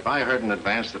 if I heard in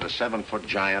advance that a 7-foot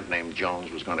giant named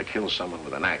Jones was going to kill someone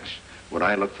with an axe, would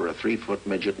I look for a 3-foot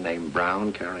midget named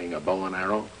Brown carrying a bow and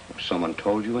arrow? Someone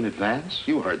told you in advance?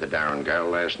 You heard the Darren girl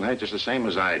last night just the same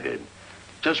as I did.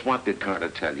 Just what did Carter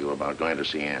tell you about going to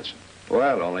see Anson?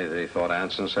 Well, only that he thought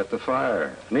Anson set the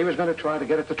fire. And he was going to try to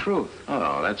get at the truth.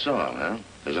 Oh, that's all, huh?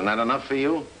 Isn't that enough for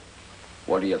you?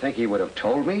 What, do you think he would have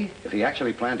told me if he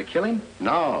actually planned to kill him?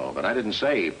 No, but I didn't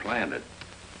say he planned it.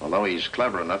 Although he's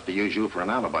clever enough to use you for an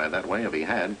alibi that way if he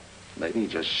had. Maybe he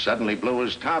just suddenly blew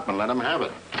his top and let him have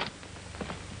it.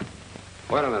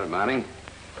 Wait a minute, Manning.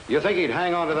 You think he'd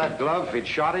hang on to that glove if he'd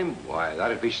shot him? Why,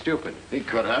 that'd be stupid. He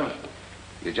could have.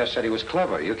 You just said he was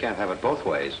clever. You can't have it both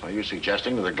ways. Are you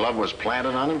suggesting that the glove was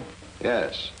planted on him?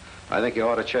 Yes. I think you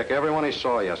ought to check everyone he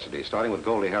saw yesterday, starting with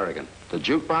Goldie Harrigan. The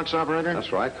jukebox operator?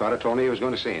 That's right. Carter told me he was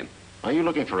going to see him. Are you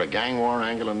looking for a gang war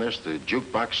angle in this? The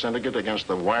jukebox syndicate against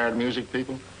the wired music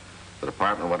people? The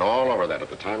department went all over that at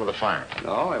the time of the fire.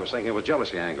 No, I was thinking of a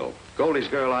jealousy angle. Goldie's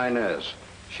girl, Inez.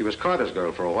 She was Carter's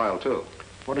girl for a while, too.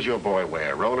 What does your boy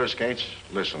wear? Roller skates?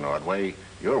 Listen, Ordway,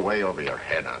 you're way over your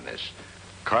head on this.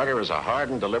 Carter is a hard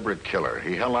and deliberate killer.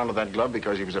 He held onto that glove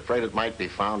because he was afraid it might be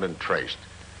found and traced.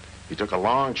 He took a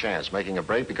long chance making a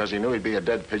break because he knew he'd be a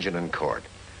dead pigeon in court.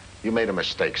 You made a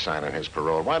mistake signing his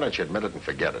parole. Why don't you admit it and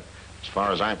forget it? As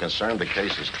far as I'm concerned, the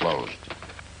case is closed.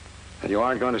 And you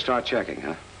aren't going to start checking,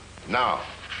 huh? No.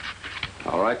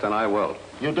 All right, then I will.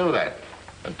 You do that.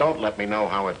 And don't let me know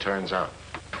how it turns out.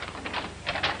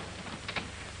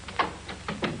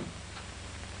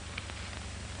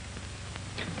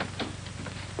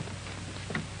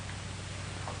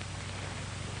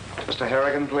 Mr.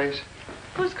 Harrigan, please.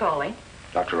 Who's calling?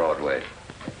 Dr. Ordway.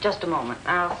 Just a moment.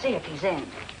 I'll see if he's in.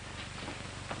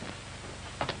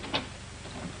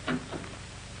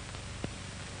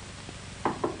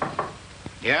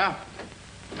 Yeah?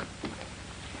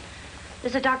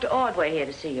 There's a Dr. Ordway here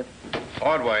to see you.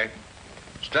 Ordway.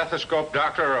 Stethoscope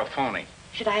doctor or a phony?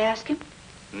 Should I ask him?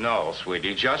 No,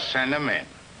 sweetie. Just send him in.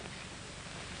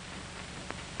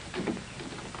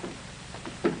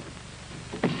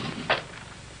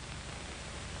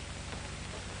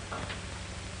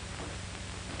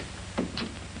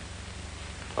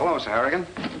 Hello, Mr. Harrigan.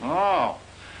 Oh,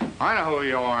 I know who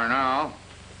you are now.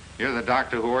 You're the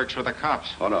doctor who works for the cops.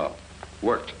 Oh, no.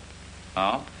 Worked.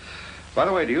 Oh? By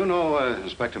the way, do you know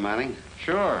Inspector Manning?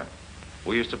 Sure.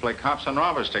 We used to play cops and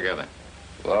robbers together.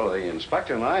 Well, the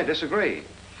inspector and I disagree.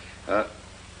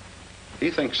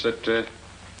 He thinks that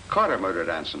Carter murdered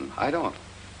Anson. I don't.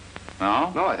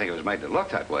 No? No, I think it was made to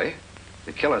look that way.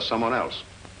 The killer's someone else.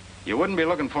 You wouldn't be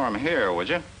looking for him here, would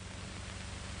you?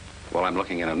 Well, I'm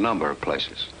looking in a number of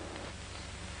places.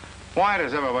 Why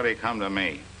does everybody come to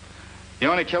me? The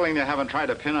only killing they haven't tried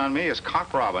to pin on me is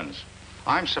cock robins.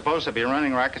 I'm supposed to be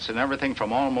running rackets in everything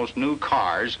from almost new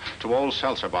cars to old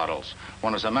seltzer bottles.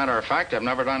 When, as a matter of fact, I've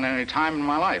never done any time in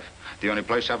my life. The only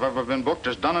place I've ever been booked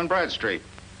is Dunne and Bradstreet.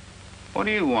 What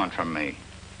do you want from me?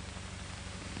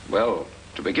 Well,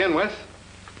 to begin with,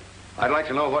 I'd like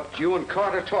to know what you and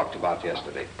Carter talked about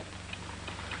yesterday.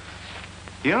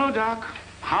 You know, Doc,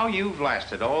 how you've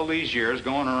lasted all these years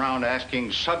going around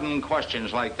asking sudden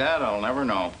questions like that, I'll never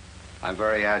know. I'm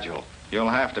very agile. You'll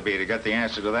have to be to get the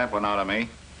answer to that one out of me.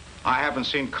 I haven't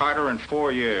seen Carter in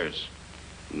 4 years.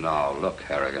 No, look,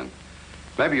 Harrigan.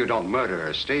 Maybe you don't murder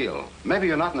or steal. Maybe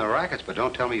you're not in the rackets, but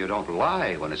don't tell me you don't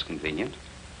lie when it's convenient.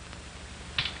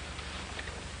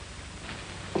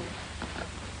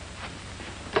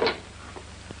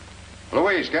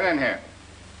 Louise, get in here.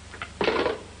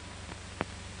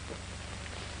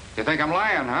 You think I'm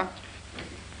lying, huh?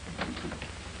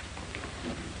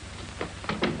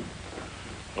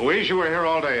 Louise, you were here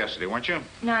all day yesterday, weren't you?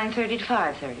 9:30 to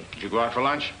 5:30. Did you go out for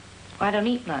lunch? Well, I don't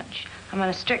eat lunch. I'm on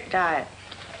a strict diet.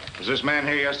 Was this man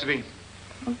here yesterday?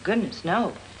 Oh, goodness,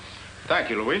 no.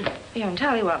 Thank you, Louise. You're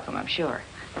entirely welcome, I'm sure.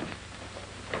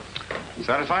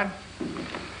 Satisfied?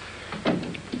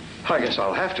 I guess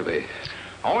I'll have to be.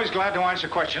 Always glad to answer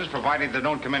questions, providing they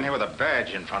don't come in here with a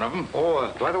badge in front of them.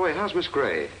 Oh, by the way, how's Miss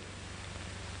Gray?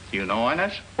 You know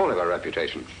Inez? Only by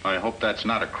reputation. I hope that's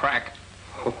not a crack.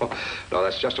 No,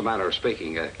 that's just a manner of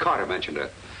speaking. Carter mentioned her.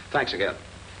 Thanks again.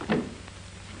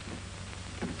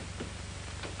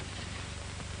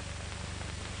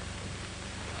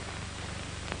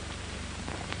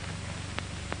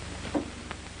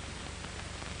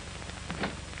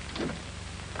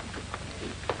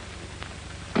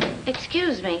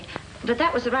 Excuse me, but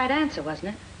that was the right answer,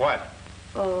 wasn't it? What?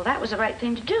 Well, that was the right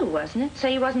thing to do, wasn't it?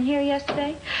 Say he wasn't here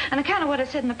yesterday? And I kind of what I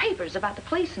said in the papers about the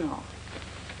police and all.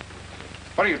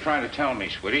 What are you trying to tell me,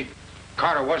 sweetie?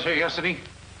 Carter was here yesterday?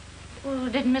 Well,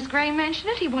 didn't Miss Gray mention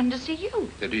it? He wanted to see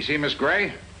you. Did he see Miss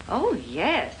Gray? Oh,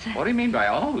 yes. What do you mean by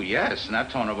oh, yes, in that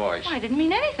tone of voice? I didn't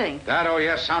mean anything. That oh,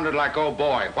 yes sounded like oh,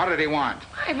 boy. What did he want?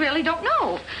 I really don't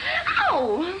know.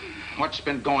 Oh! What's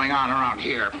been going on around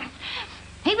here?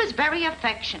 He was very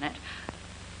affectionate.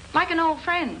 Like an old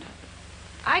friend.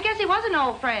 I guess he was an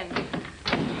old friend.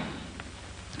 Oh,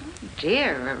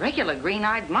 dear, a regular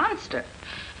green-eyed monster.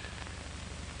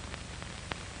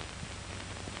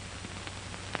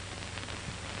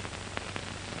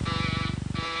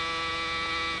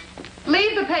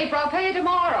 Leave the paper. I'll pay you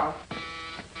tomorrow.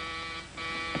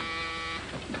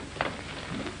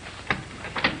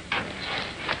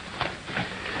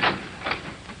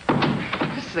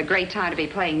 This is a great time to be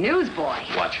playing newsboy.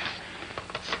 Watch.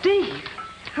 Steve,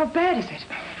 how bad is it?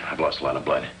 I've lost a lot of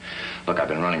blood. Look, I've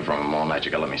been running from him all night.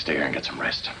 You gotta let me stay here and get some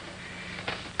rest.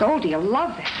 Goldie, you'll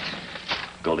love that.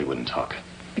 Goldie wouldn't talk.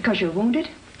 Because you're wounded?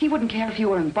 He wouldn't care if you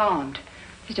were embalmed.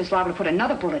 He's just liable to put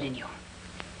another bullet in you.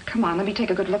 Come on, let me take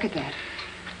a good look at that.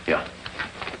 Yeah.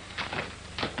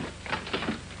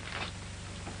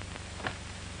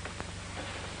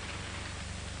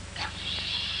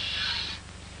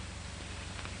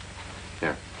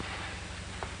 Here.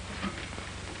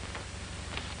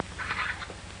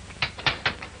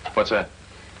 What's that?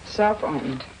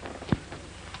 Self-owned.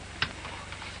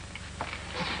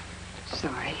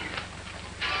 Sorry.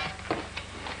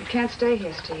 You can't stay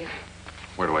here, Steve.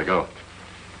 Where do I go?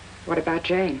 What about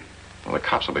Jane? Well, the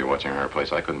cops will be watching her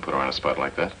place. I couldn't put her on a spot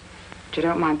like that. But you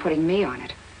don't mind putting me on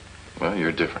it. Well,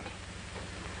 you're different.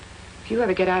 If you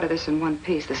ever get out of this in one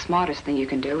piece, the smartest thing you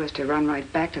can do is to run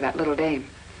right back to that little dame.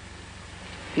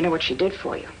 You know what she did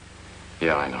for you.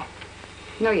 Yeah, I know.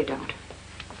 No, you don't.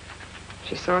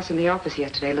 She saw us in the office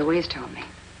yesterday, Louise told me.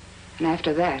 And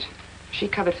after that, she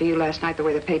covered for you last night the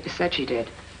way the paper said she did.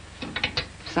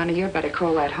 Sonny, you'd better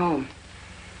call that home.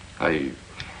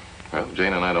 Well,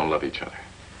 Jane and I don't love each other.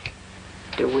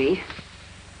 Do we?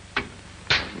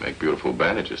 Make beautiful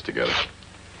bandages together.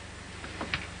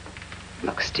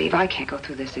 Look, Steve, I can't go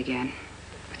through this again.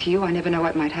 With you, I never know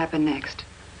what might happen next.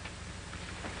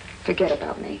 Forget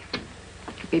about me.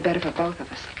 It'd be better for both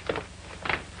of us.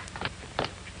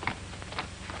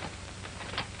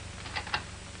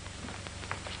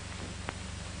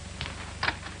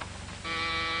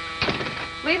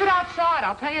 Leave it outside.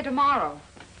 I'll pay you tomorrow.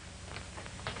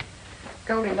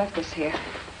 Goldie left this here.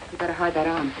 You better hide that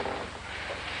on.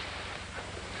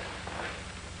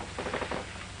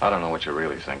 I don't know what you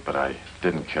really think, but I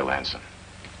didn't kill Anson.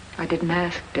 I didn't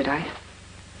ask, did I?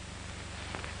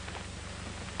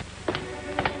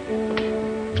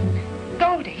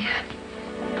 Goldie.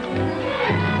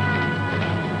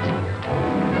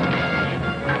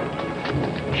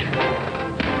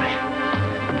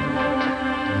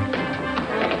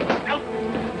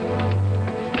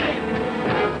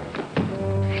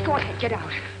 Go ahead, get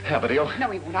out. Yeah, but he'll... No,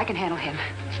 he won't. I can handle him.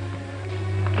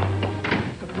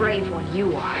 A brave one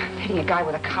you are, hitting a guy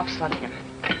with a cop slugging him.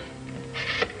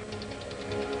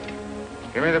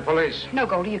 Give me the police. No,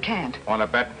 Goldie, you can't. Want to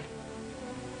bet?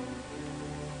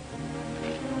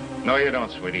 No, you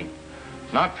don't, sweetie.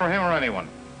 Not for him or anyone.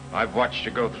 I've watched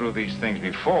you go through these things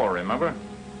before, remember?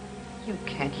 You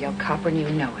can't yell cop when you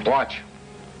know it. Watch.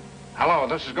 Hello,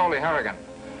 this is Goldie Harrigan.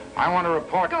 I want to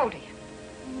report... Goldie.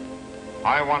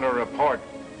 I want to report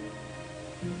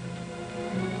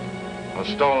a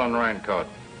stolen raincoat.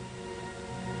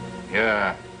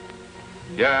 Yeah.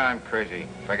 Yeah, I'm crazy.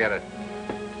 Forget it.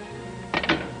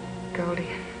 Goldie,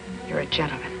 you're a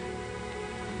gentleman.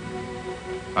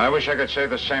 I wish I could say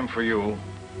the same for you.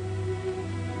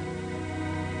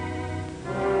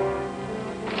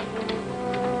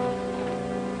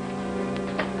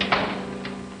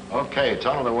 Okay,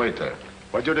 tell him to wait there.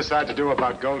 What'd you decide to do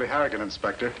about Goldie Harrigan,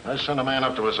 Inspector? I sent a man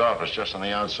up to his office just on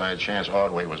the outside chance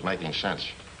Ordway was making sense.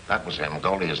 That was him.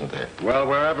 Goldie isn't there. Well,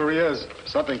 wherever he is,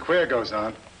 something queer goes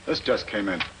on. This just came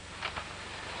in.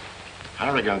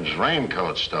 Harrigan's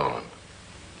raincoat stolen.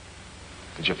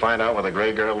 Did you find out where the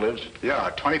gray girl lives? Yeah,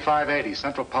 2580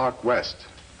 Central Park West.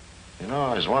 You know,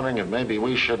 I was wondering if maybe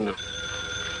we shouldn't have...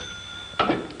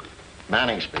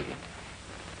 Manning speaking.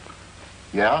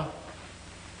 Yeah?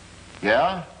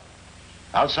 Yeah?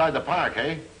 Outside the park,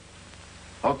 eh?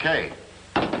 Okay.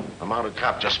 A mounted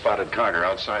cop just spotted Carter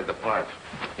outside the park.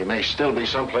 He may still be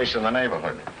someplace in the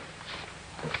neighborhood.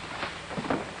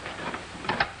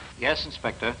 Yes,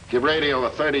 Inspector. Give radio a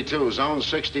 32, zone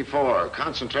 64.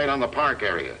 Concentrate on the park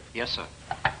area. Yes, sir.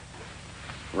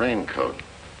 raincoat.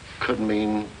 Could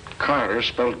mean Carter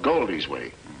spelled Goldie's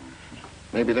way.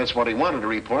 Maybe that's what he wanted to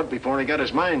report before he got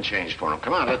his mind changed for him.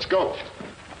 Come on, let's go.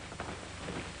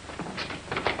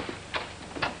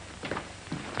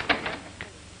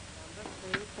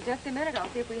 Just a minute, I'll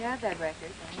see if we have that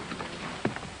record.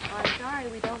 Oh, I'm sorry,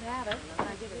 we don't have it. Can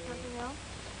I give you something else?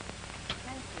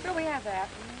 Sure, we have that.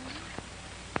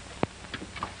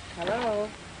 Hello.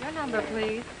 Your number,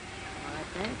 please. All right,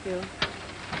 thank you.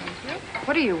 Thank you.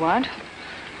 What do you want?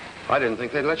 I didn't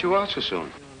think they'd let you out so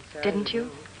soon. Didn't you?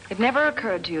 It never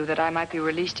occurred to you that I might be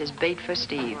released as bait for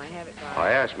Steve.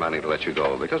 I asked Manny to let you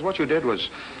go because what you did was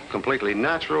completely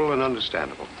natural and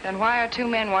understandable. Then why are two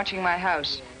men watching my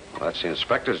house? Well, that's the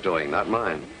inspector's doing, not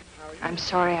mine. I'm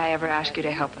sorry I ever asked you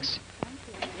to help us.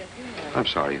 I'm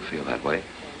sorry you feel that way.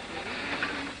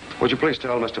 Would you please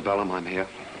tell Mr. Bellum I'm here?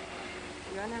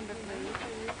 Your number,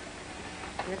 please.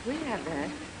 Yes, we have that.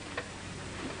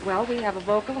 Well, we have a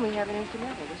vocal and we have an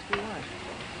instrumental. Which do you want?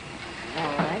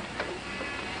 All right.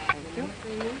 Thank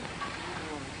you.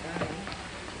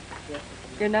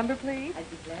 Your number, please. I'd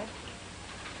be glad.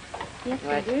 Yes,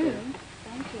 I do.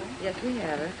 Thank you. Yes, we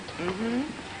have it. Mm-hmm.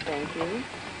 Thank you.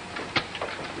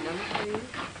 Number,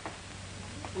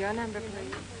 please. Your number,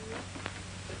 please.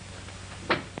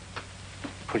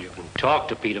 Well, you can talk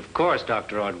to Pete, of course,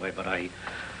 Dr. Ordway, but I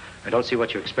don't see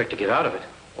what you expect to get out of it.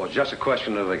 Well, it's just a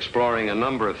question of exploring a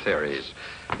number of theories.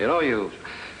 You know, you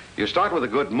start with a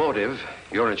good motive.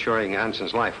 You're insuring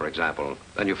Anson's life, for example.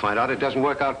 Then you find out it doesn't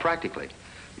work out practically.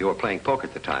 You were playing poker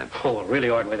at the time. Oh, really,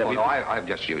 Ordway? No, I'm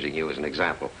just using you as an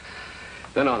example.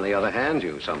 Then, on the other hand,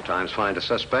 you sometimes find a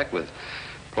suspect with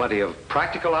plenty of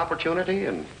practical opportunity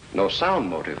and no sound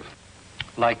motive.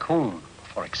 Like whom,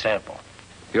 for example?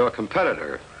 Your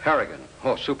competitor, Harrigan.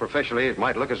 Oh, superficially, it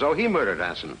might look as though he murdered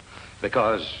Anson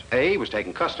because, A, he was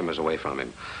taking customers away from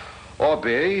him, or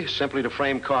B, simply to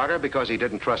frame Carter because he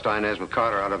didn't trust Inez with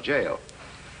Carter out of jail.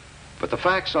 But the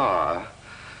facts are,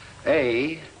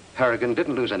 A, Harrigan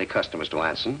didn't lose any customers to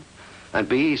Anson, and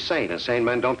B, he's sane, and sane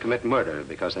men don't commit murder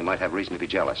because they might have reason to be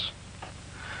jealous.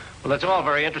 Well, that's all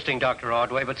very interesting, Dr.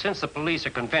 Ordway, but since the police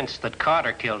are convinced that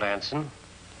Carter killed Anson,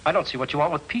 I don't see what you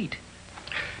want with Pete.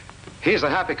 He's a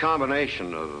happy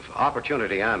combination of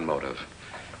opportunity and motive.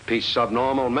 Pete's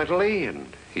subnormal mentally, and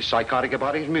he's psychotic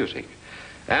about his music.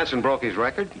 Anson broke his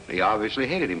record. He obviously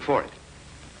hated him for it.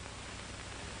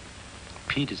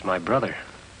 Pete is my brother.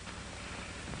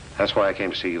 That's why I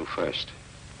came to see you first.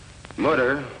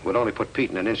 Murder would only put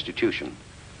Pete in an institution.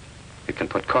 It can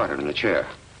put Carter in a chair.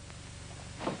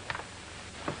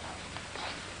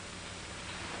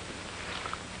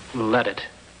 Let it.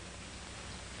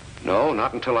 No,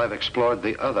 not until I've explored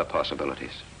the other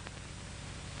possibilities.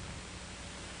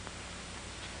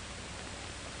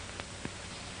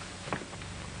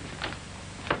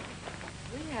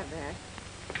 We have that.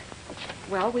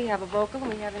 Well, we have a vocal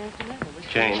and we have an instrumental. Which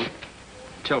Jane,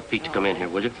 tell Pete to come in here,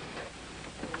 will you?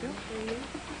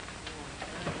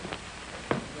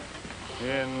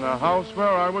 In the house where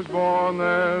I was born,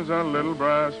 there's a little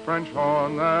brass French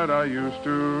horn that I used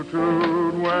to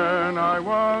toot when I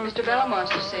was... Mr. Bellum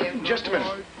wants to see you. Just a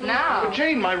minute. Now. Oh,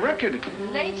 Jane, my record.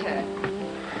 Later.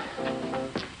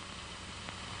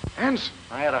 Anson.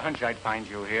 I had a hunch I'd find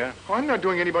you here. Oh, I'm not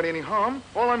doing anybody any harm.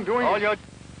 All I'm doing is...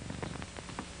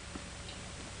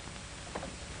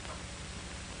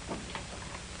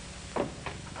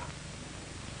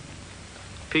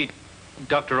 Pete,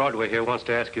 Dr. Ordway here wants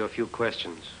to ask you a few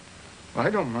questions. I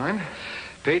don't mind.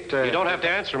 Pete, You don't have to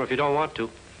answer them if you don't want to.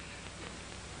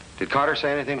 Did Carter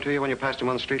say anything to you when you passed him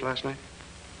on the street last night?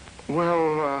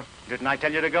 Well, Didn't I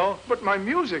tell you to go? but my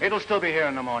music... It'll still be here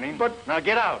in the morning. But... Now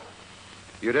get out.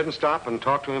 You didn't stop and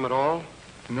talk to him at all?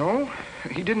 No,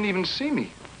 he didn't even see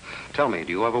me. Tell me,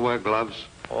 do you ever wear gloves?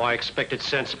 Oh, I expected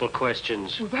sensible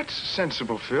questions. Well, that's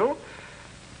sensible, Phil.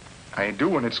 I do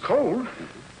when it's cold.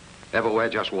 Ever wear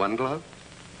just one glove?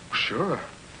 Sure.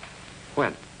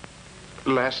 When?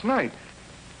 Last night.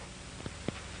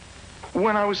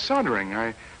 When I was soldering,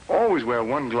 I always wear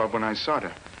one glove when I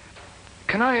solder.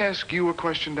 Can I ask you a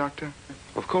question, Doctor?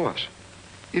 Of course.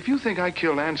 If you think I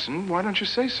killed Anson, why don't you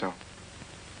say so?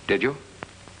 Did you?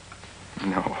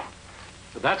 No.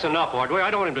 That's enough, Ordway.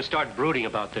 I don't want him to start brooding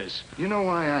about this. You know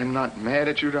why I'm not mad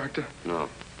at you, Doctor? No.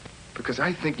 Because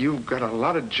I think you've got a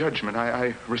lot of judgment.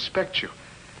 I respect you.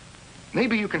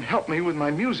 Maybe you can help me with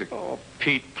my music. Oh,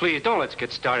 Pete, please, don't let's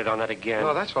get started on that again.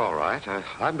 No, that's all right.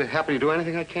 I'd be happy to do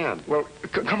anything I can. Well,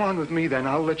 come on with me, then.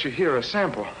 I'll let you hear a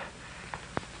sample.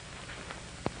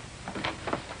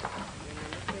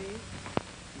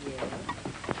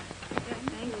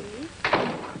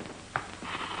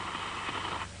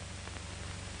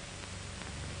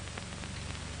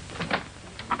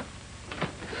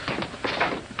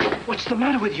 the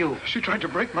matter with you? She tried to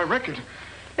break my record.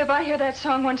 If I hear that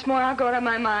song once more, I'll go out of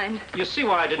my mind. You see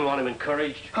why I didn't want him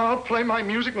encouraged? I'll play my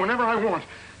music whenever I want.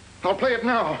 I'll play it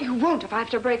now. You won't if I have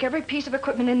to break every piece of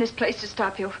equipment in this place to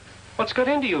stop you. What's got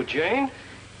into you, Jane?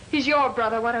 He's your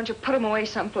brother. Why don't you put him away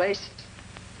someplace?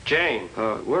 Jane.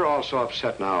 We're all so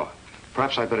upset now.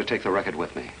 Perhaps I'd better take the record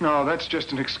with me. No, that's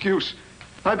just an excuse.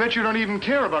 I bet you don't even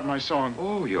care about my song.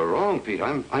 Oh, you're wrong, Pete.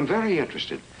 I'm very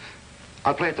interested.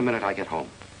 I'll play it the minute I get home.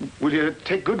 Will you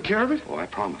take good care of it? Oh, I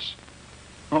promise.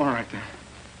 All right, then.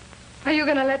 Are you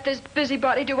going to let this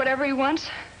busybody do whatever he wants?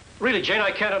 Really, Jane, I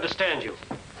can't understand you.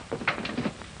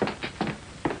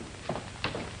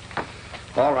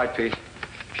 All right, Pete.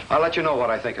 I'll let you know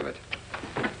what I think of it.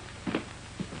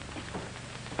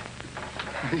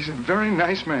 He's a very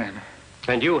nice man.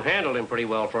 And you handled him pretty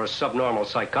well for a subnormal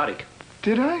psychotic.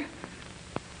 Did I?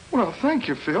 Well, thank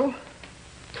you, Phil.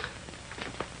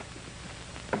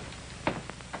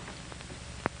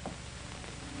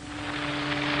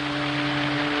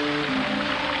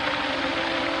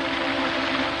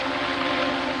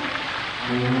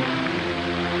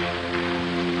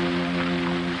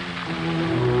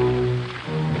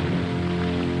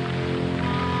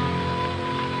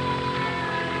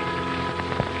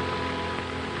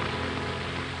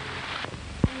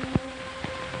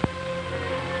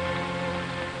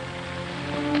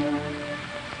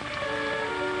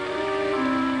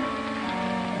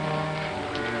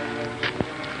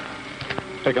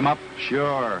 Pick him up?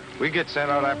 Sure. We get sent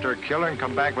out after a killer and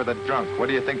come back with a drunk. What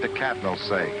do you think the captain will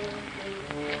say?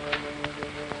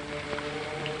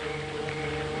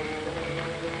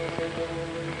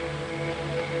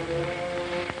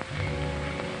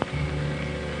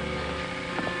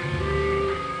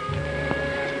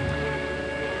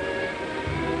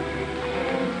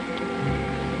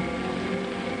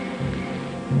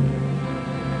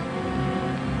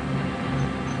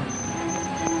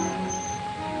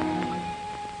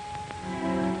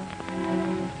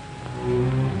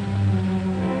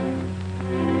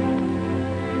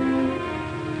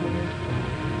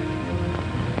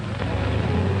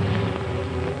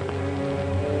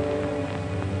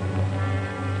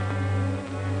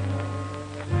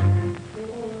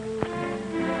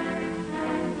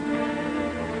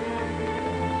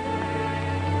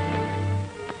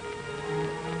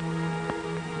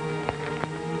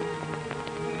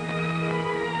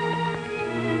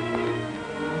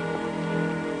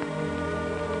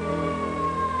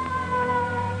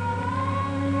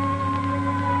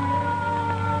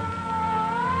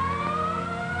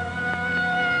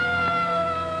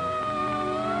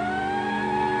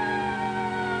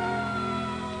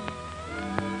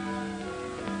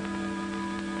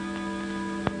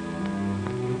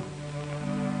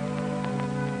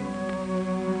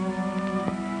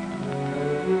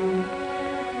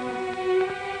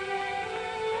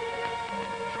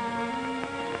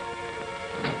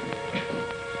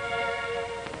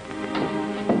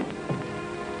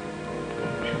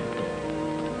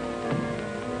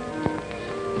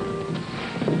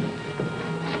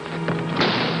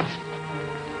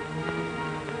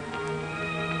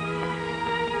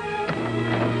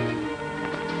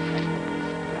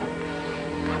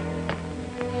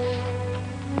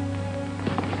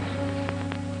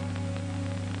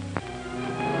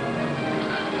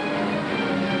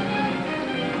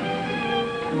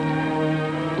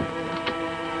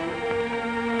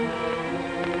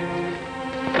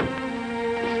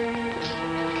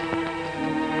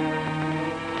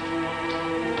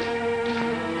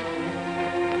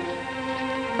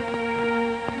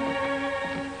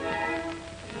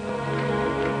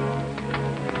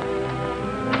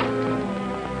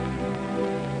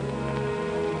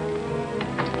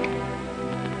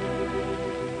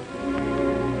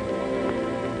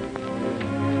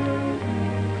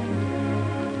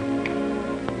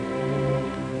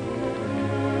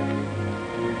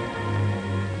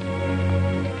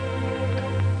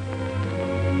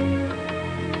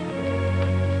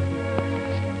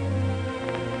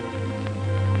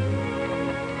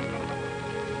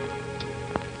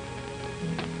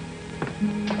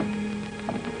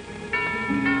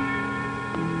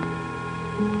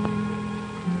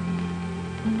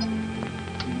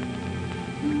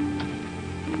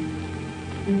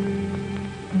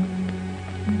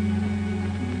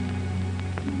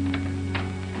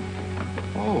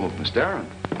 Miss Darren.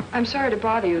 I'm sorry to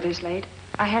bother you this late.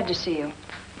 I had to see you.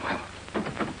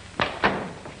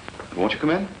 Won't you come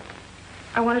in?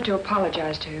 I wanted to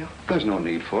apologize to you. There's no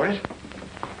need for it.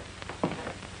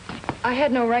 I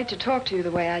had no right to talk to you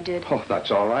the way I did. Oh, that's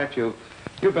all right. You've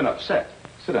been upset.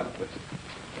 Sit down, please.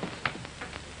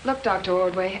 Look, Dr.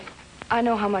 Ordway, I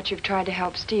know how much you've tried to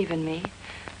help Steve and me.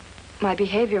 My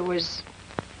behavior was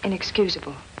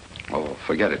inexcusable. Oh,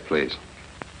 forget it, please.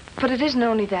 But it isn't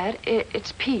only that.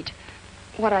 It's Pete.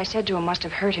 What I said to him must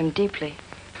have hurt him deeply.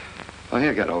 Oh,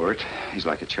 he'll get over it. He's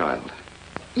like a child.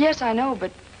 Yes, I know,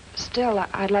 but still,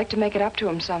 I'd like to make it up to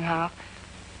him somehow.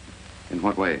 In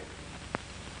what way?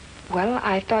 Well,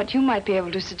 I thought you might be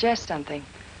able to suggest something.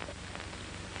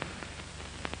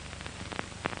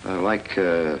 Like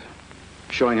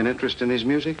showing an interest in his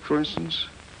music, for instance?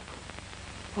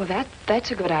 Well,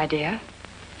 that's a good idea.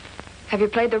 Have you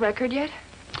played the record yet?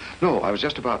 No, I was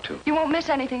just about to. You won't miss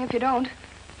anything if you don't.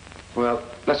 Well,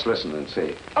 let's listen and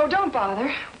see. Oh, don't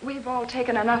bother. We've all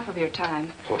taken enough of your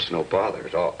time. Oh, it's no bother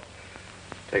at all.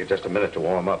 Take just a minute to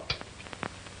warm up.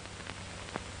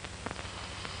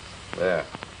 There.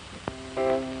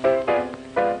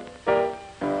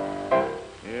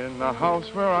 In the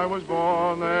house where I was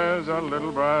born, there's a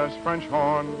little brass French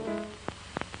horn.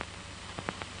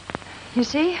 You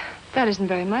see? That isn't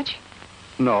very much.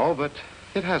 No, but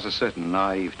it has a certain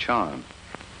naive charm.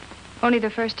 Only the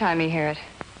first time you hear it.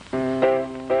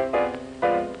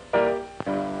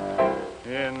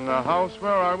 In the house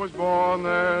where I was born,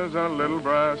 there's a little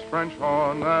brass French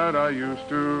horn that I used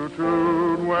to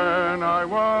tune when I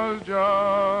was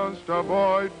just a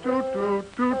boy. Toot,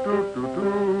 toot, toot, toot, toot,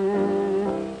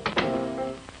 toot.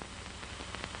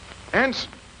 Ents,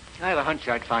 I had a hunch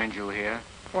I'd find you here.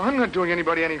 Well, I'm not doing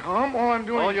anybody any harm. All I'm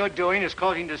doing... All you're doing is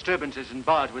causing disturbances in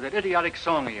bars with that idiotic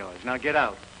song of yours. Now get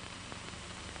out.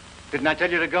 Didn't I tell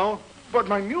you to go? But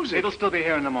my music... It'll still be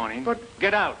here in the morning. But...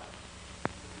 Get out.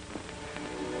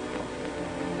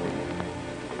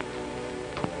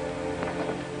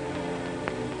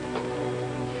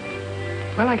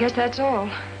 Well, I guess that's all.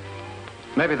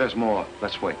 Maybe there's more.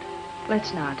 Let's wait.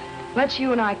 Let's not. Let's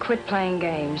you and I quit playing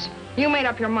games. You made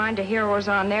up your mind to hear what was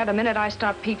on there the minute I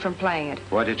stopped Pete from playing it.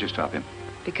 Why did you stop him?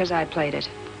 Because I played it.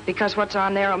 Because what's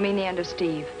on there will mean the end of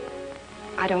Steve.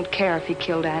 I don't care if he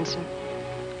killed Anson.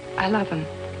 I love him.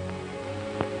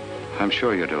 I'm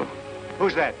sure you do.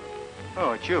 Who's that?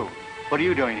 Oh, it's you. What are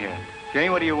you doing here?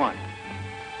 Jane, what do you want?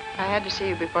 I had to see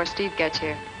you before Steve gets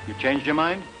here. You changed your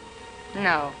mind?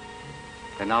 No.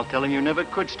 Then I'll tell him you never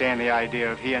could stand the idea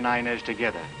of he and Inez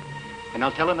together. And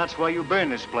I'll tell him that's why you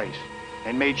burned this place.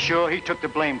 And made sure he took the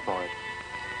blame for it.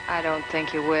 I don't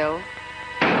think you will.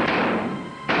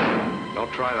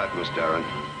 Don't try that, Miss Darren.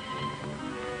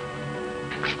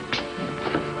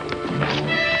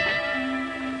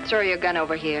 Throw your gun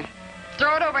over here.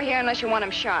 Throw it over here unless you want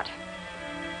him shot.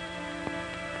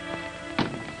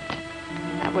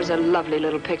 That was a lovely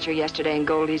little picture yesterday in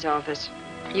Goldie's office.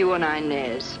 You and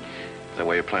Inez. Is that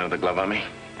why you planted the glove on me?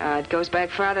 It goes back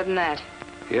farther than that.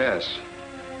 Yes.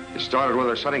 It started with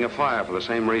her setting a fire for the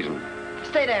same reason.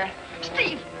 Stay there.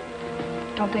 Steve!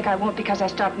 Don't think I won't because I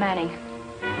stopped Manning.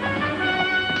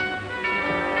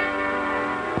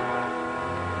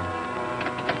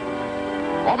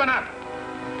 Open up!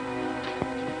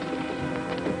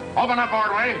 Open up,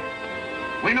 Ordway.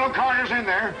 We know Carter's in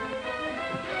there.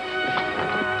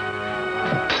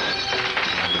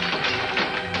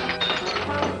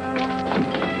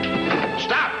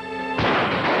 Stop!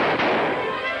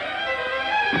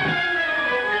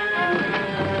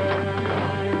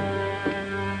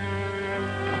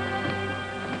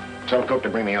 Tell Cook to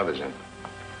bring the others in.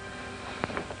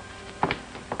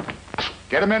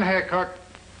 Get him in here, Cook.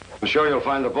 I'm sure you'll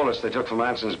find the bullets they took from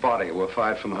Anson's body were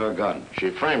fired from her gun.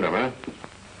 She framed him, huh?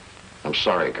 I'm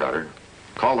sorry, Carter.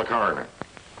 Call the coroner.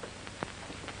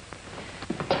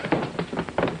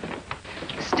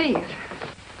 Steve.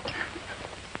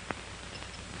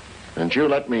 And you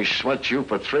let me sweat you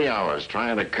for 3 hours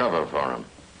trying to cover for him.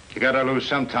 You gotta lose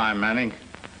some time, Manning.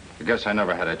 I guess I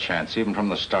never had a chance, even from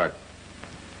the start.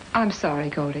 I'm sorry,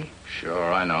 Goldie.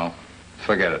 Sure, I know.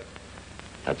 Forget it.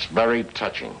 That's very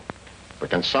touching. But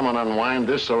can someone unwind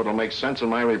this so it'll make sense in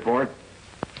my report?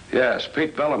 Yes,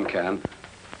 Pete Bellum can.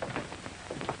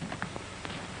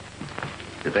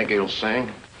 You think he'll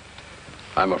sing?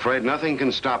 I'm afraid nothing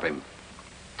can stop him.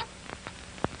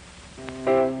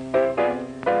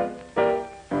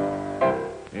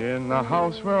 In the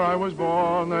house where I was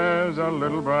born, there's a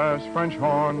little brass French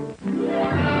horn.